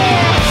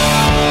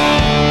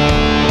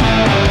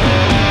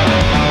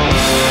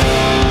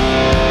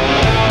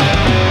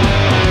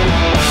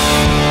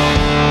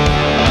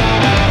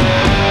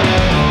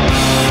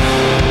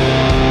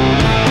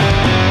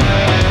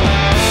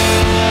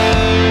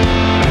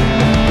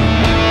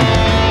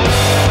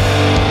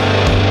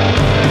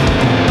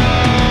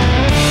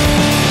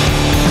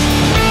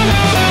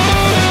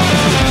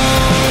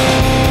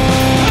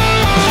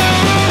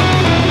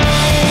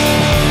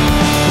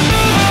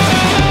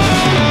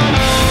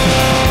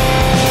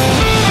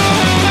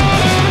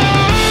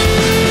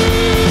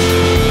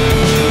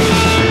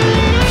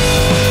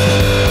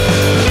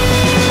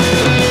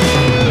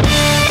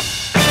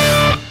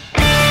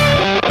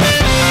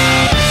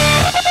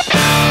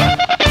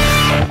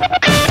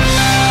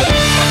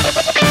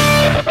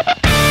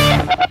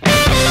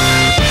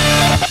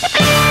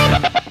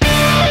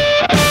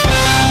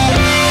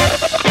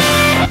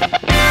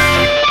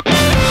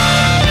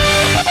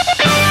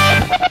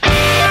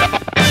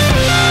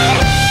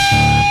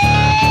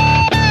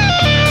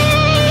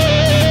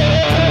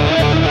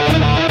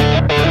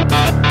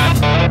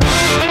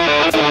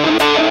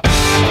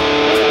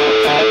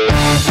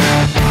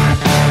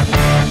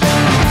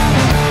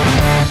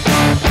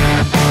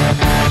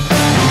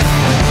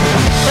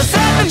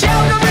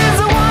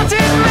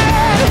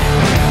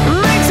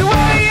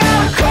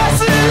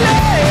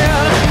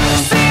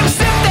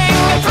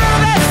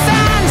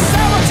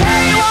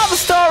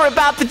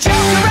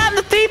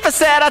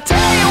I'll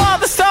tell you all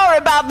the story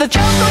about the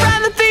Joker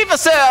and the thief. I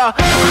said, I'll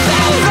tell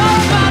you all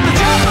about the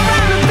Joker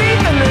and the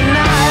thief in the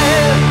night.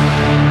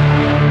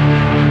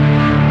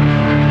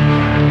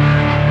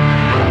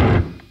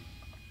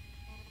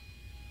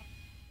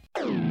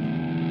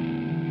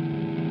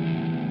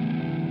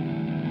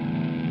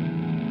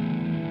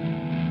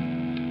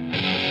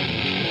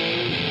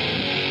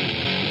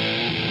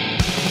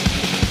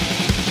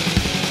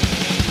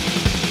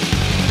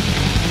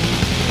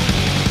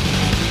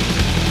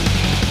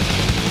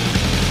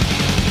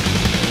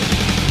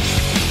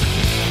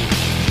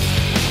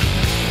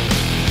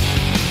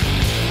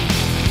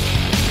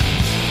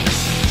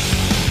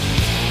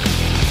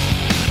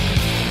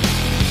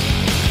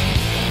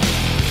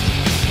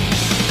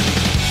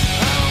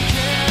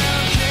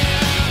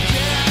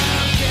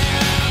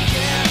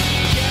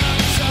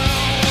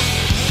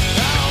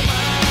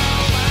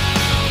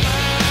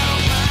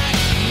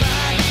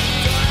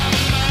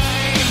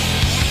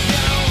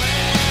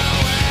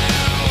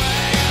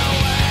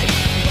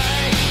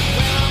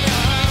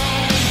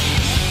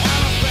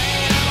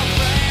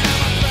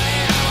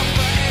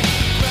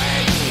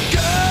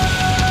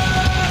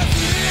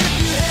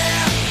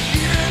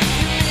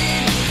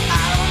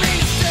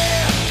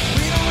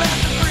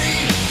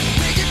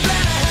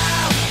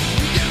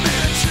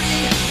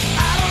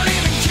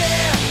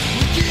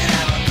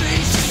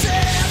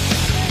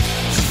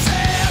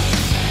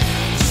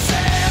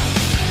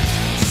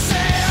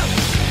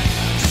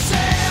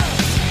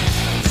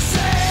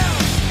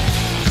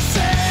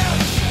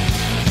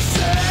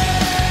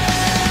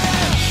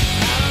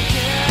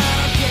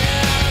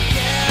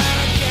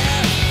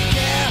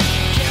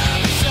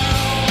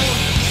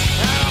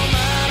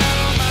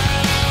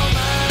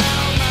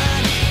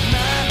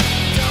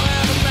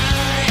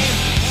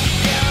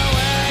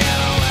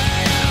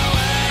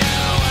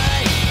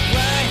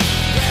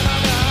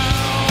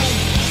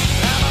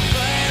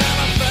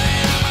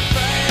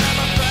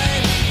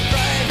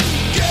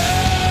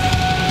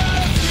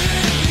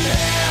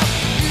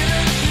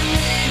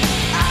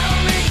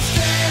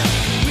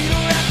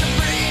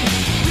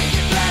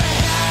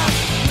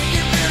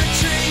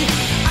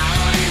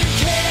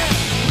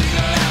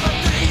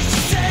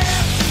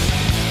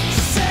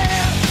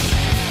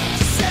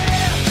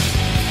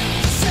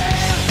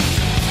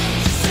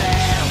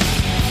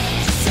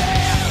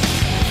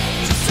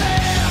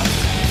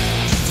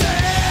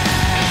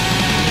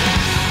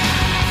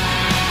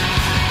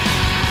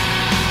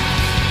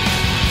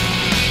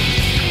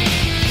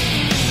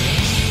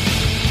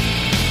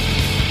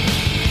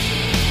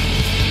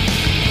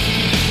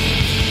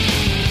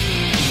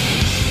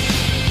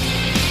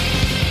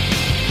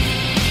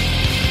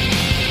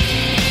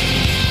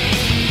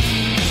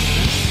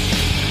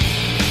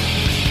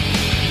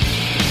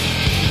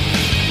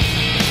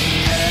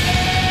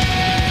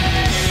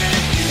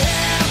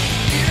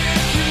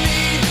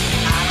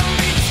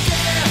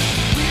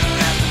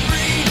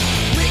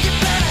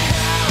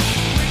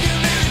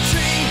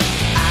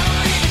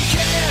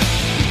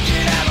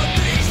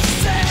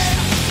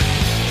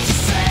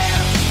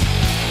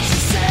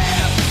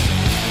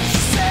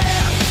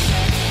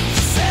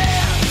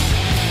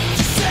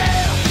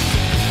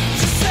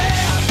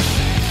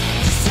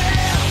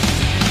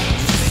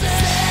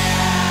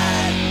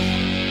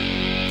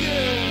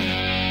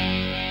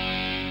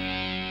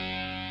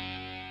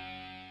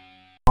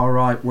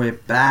 Alright, we're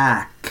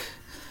back.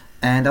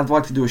 And I'd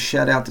like to do a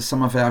shout out to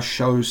some of our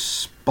show's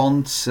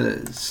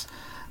sponsors.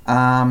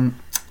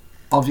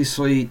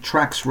 Obviously,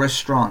 Trax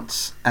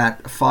Restaurants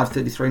at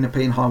 533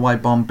 Nepean Highway,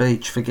 Bomb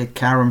Beach. Forget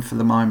Karen for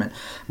the moment.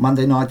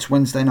 Monday nights,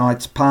 Wednesday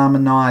nights, Palmer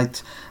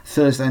night,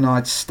 Thursday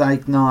nights,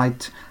 steak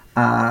night.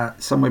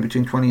 Somewhere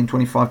between 20 and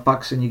 25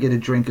 bucks, and you get a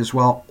drink as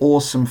well.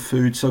 Awesome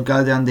food. So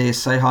go down there,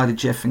 say hi to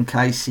Jeff and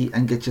Casey,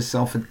 and get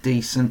yourself a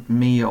decent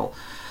meal.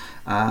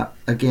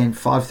 Again,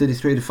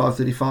 533 to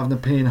 535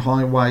 Nepean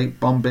Highway,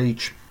 Bomb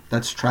Beach.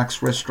 That's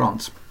Trax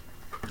Restaurants.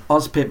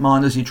 Oz Pet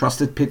Minders, your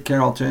trusted pet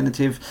care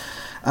alternative.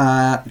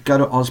 Go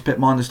to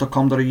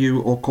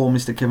ozpetminders.com.au or call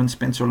Mr. Kevin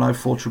Spencer on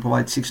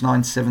 0488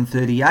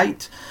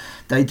 69738.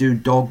 They do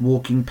dog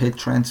walking, pet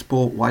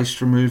transport,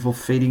 waste removal,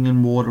 feeding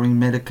and watering,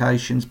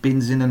 medications,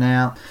 bins in and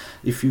out.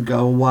 If you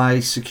go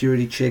away,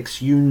 security checks,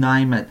 you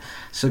name it.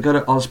 So go to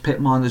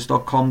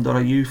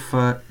ozpetminders.com.au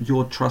for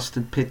your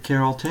trusted pet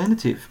care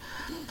alternative.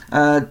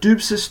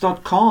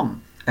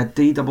 Doobsis.com at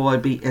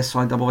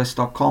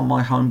DOOBSISS.com.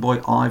 My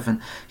homeboy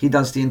Ivan, he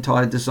does the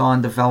entire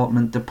design,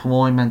 development,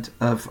 deployment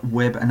of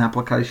web and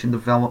application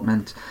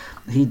development.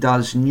 He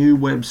does new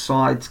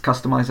websites,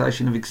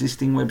 customization of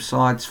existing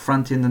websites,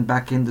 front-end and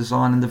back-end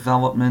design and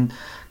development,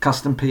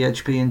 custom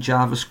PHP and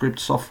JavaScript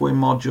software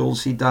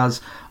modules. He does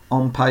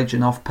on-page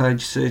and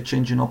off-page search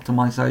engine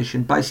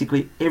optimization,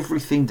 basically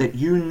everything that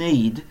you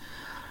need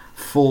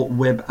for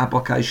web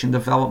application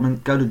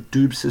development. Go to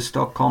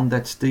doobsis.com.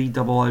 That's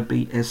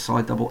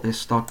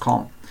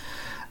DOOBSISS.com.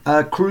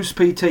 Cruise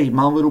PT,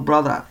 my little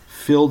brother,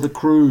 Phil the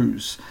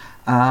Cruise.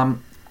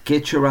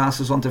 Get your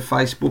asses onto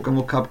Facebook and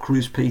look up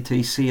Cruise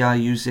PT,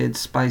 CRUZ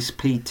space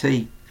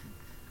PT.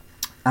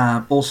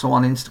 Also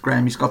on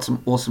Instagram, he's got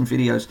some awesome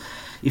videos.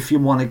 If you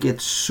want to get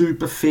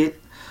super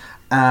fit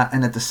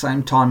and at the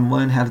same time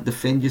learn how to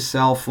defend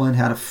yourself, learn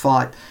how to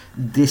fight,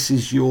 this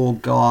is your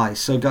guy.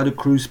 So go to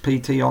Cruise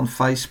PT on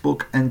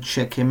Facebook and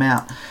check him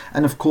out.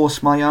 And of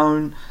course, my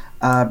own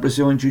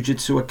Brazilian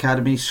Jiu-Jitsu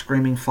Academy,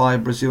 Screaming Fire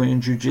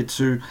Brazilian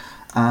Jiu-Jitsu.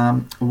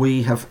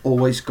 We have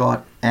always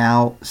got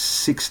our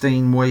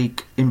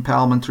 16-week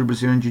empowerment through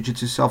Brazilian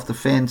Jiu-Jitsu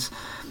self-defense.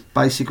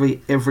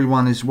 Basically,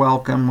 everyone is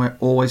welcome. We're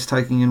always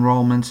taking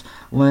enrollments.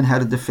 Learn how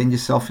to defend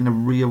yourself in a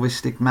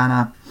realistic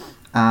manner.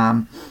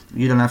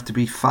 You don't have to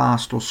be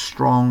fast or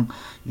strong.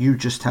 You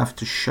just have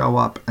to show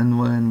up and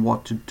learn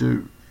what to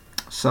do.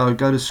 So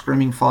go to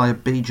Screaming Fire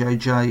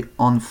BJJ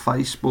on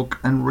Facebook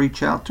and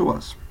reach out to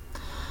us.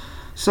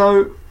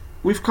 So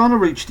we've kind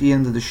of reached the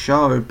end of the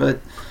show, but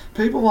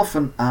people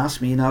often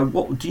ask me,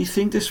 what do you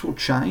think this will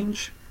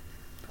change?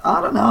 I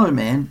don't know,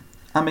 man.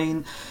 I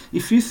mean,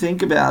 if you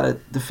think about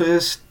it, the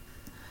first,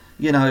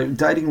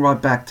 dating right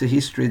back to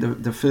history,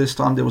 the first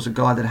time there was a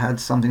guy that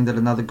had something that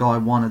another guy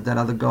wanted, that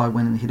other guy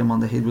went and hit him on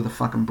the head with a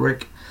fucking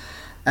brick.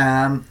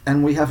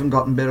 And we haven't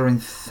gotten better in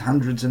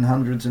hundreds and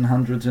hundreds and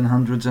hundreds and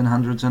hundreds and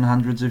hundreds and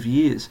hundreds of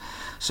years.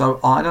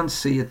 So I don't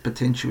see it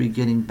potentially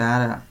getting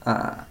better.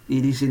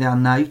 It is in our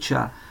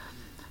nature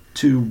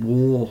to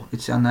war.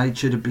 It's our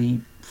nature to be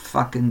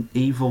fucking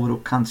evil little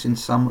cunts in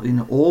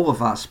all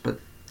of us, but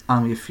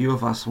only a few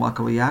of us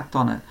luckily act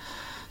on it.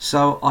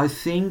 So I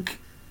think,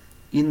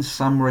 in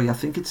summary, I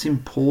think it's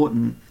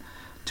important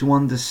to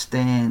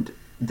understand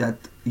that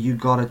you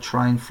got to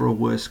train for a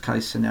worst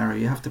case scenario.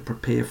 You have to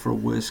prepare for a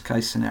worst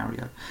case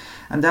scenario,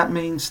 and that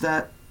means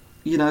that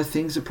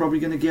things are probably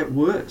going to get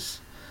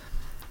worse,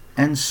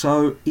 and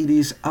so it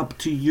is up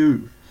to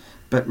you.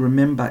 But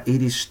remember,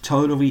 it is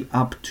totally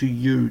up to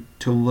you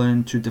to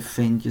learn to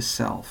defend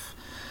yourself.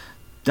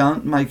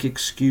 Don't make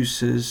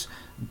excuses.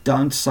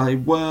 Don't say,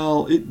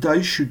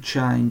 they should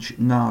change.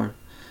 No,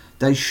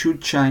 they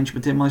should change,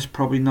 but they're most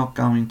probably not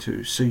going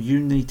to. So you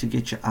need to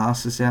get your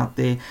asses out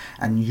there,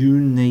 and you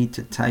need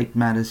to take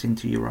matters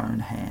into your own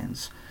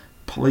hands.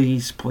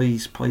 Please,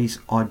 please, please,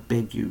 I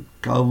beg you,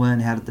 go learn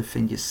how to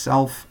defend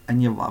yourself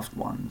and your loved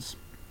ones.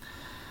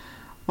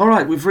 All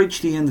right, we've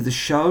reached the end of the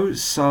show,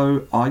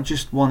 so I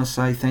just want to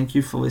say thank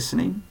you for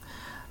listening.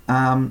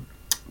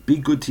 Be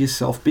good to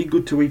yourself, be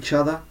good to each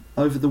other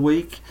over the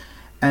week,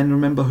 and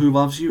remember who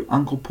loves you.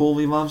 Uncle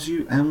Paulie loves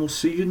you, and we'll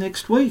see you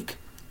next week.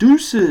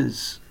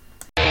 Deuces!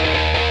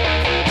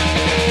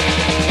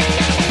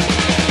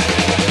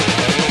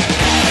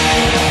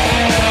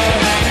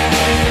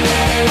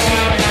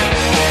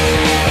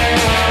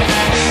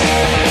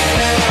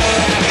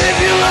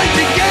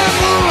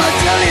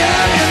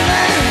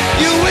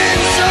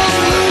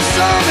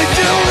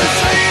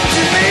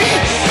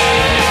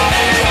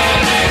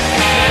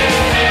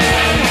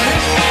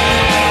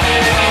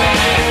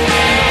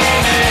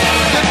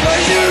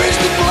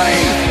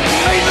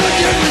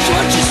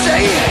 What you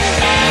say?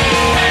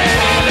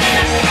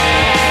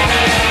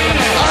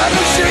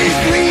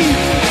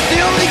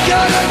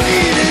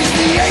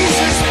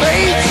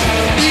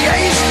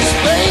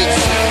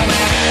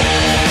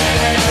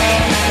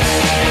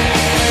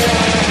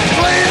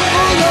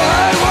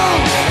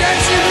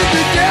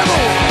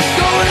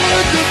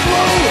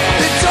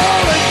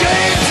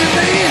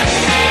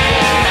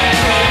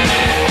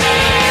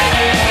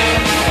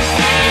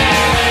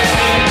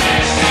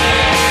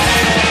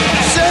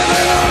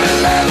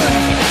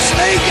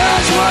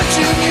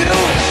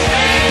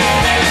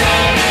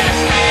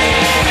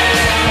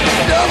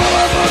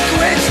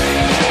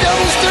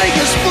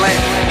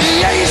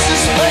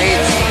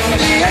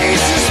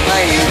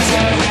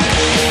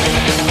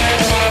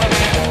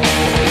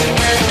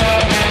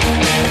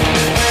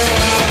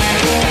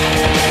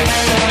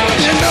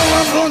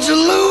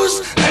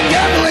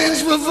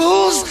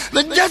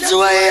 that's the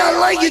way I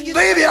like it,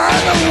 baby. I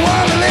don't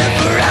wanna live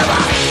forever.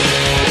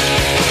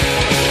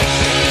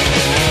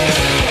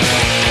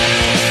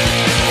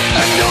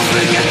 And don't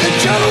forget the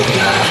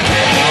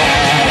Joker.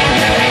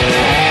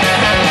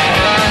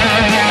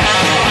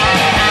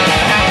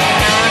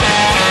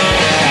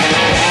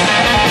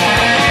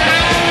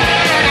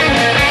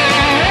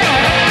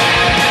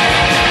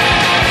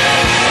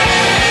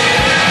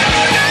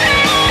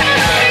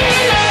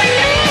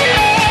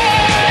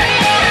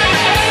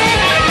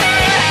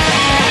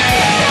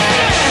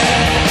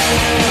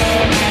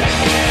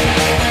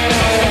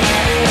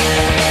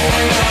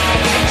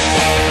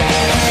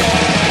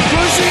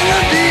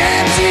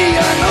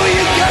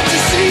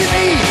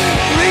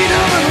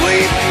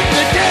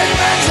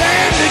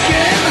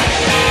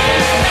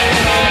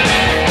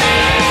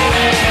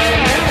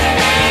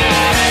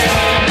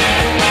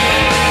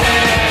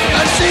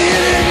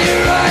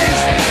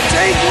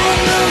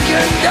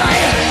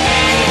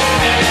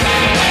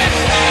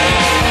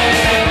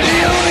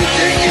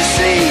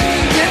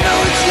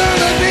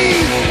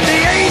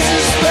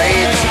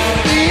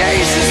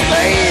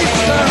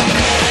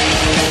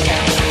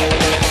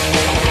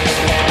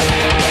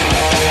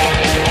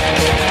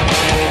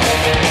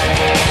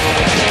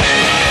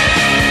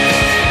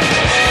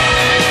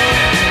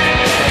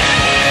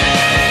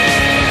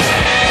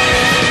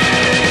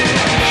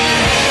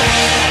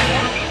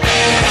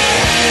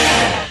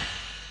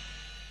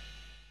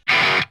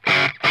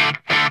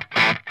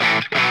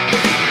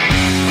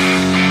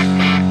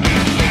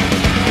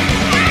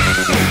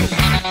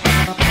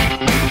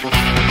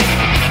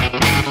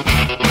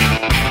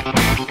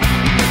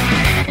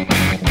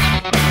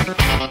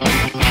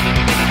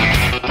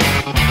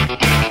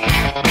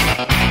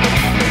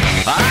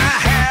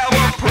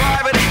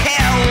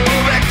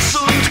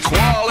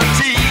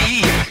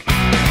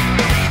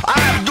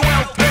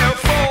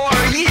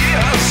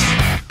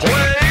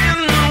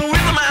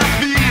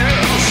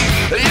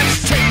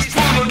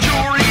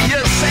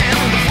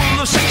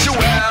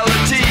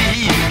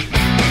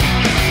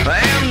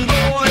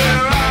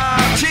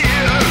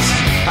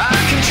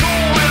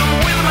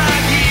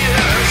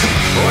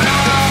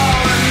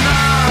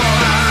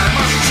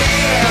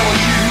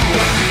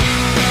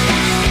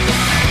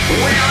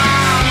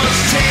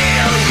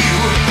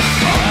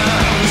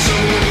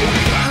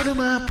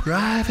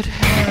 Private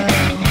hell.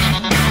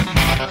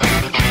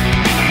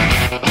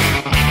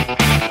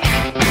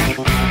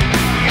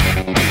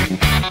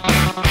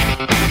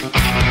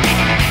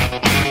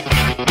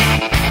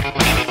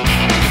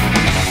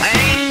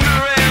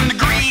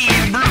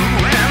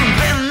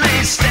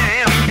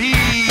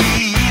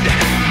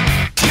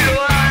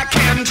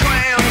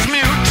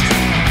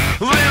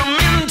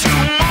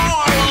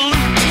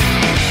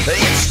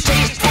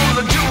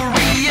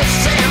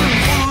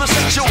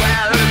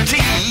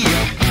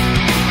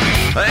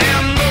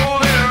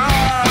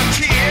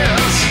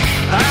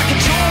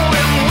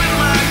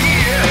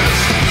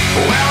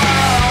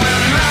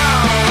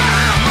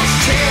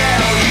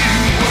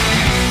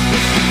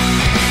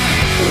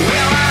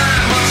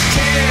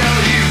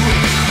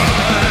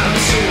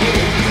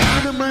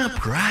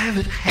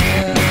 Private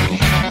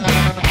hell.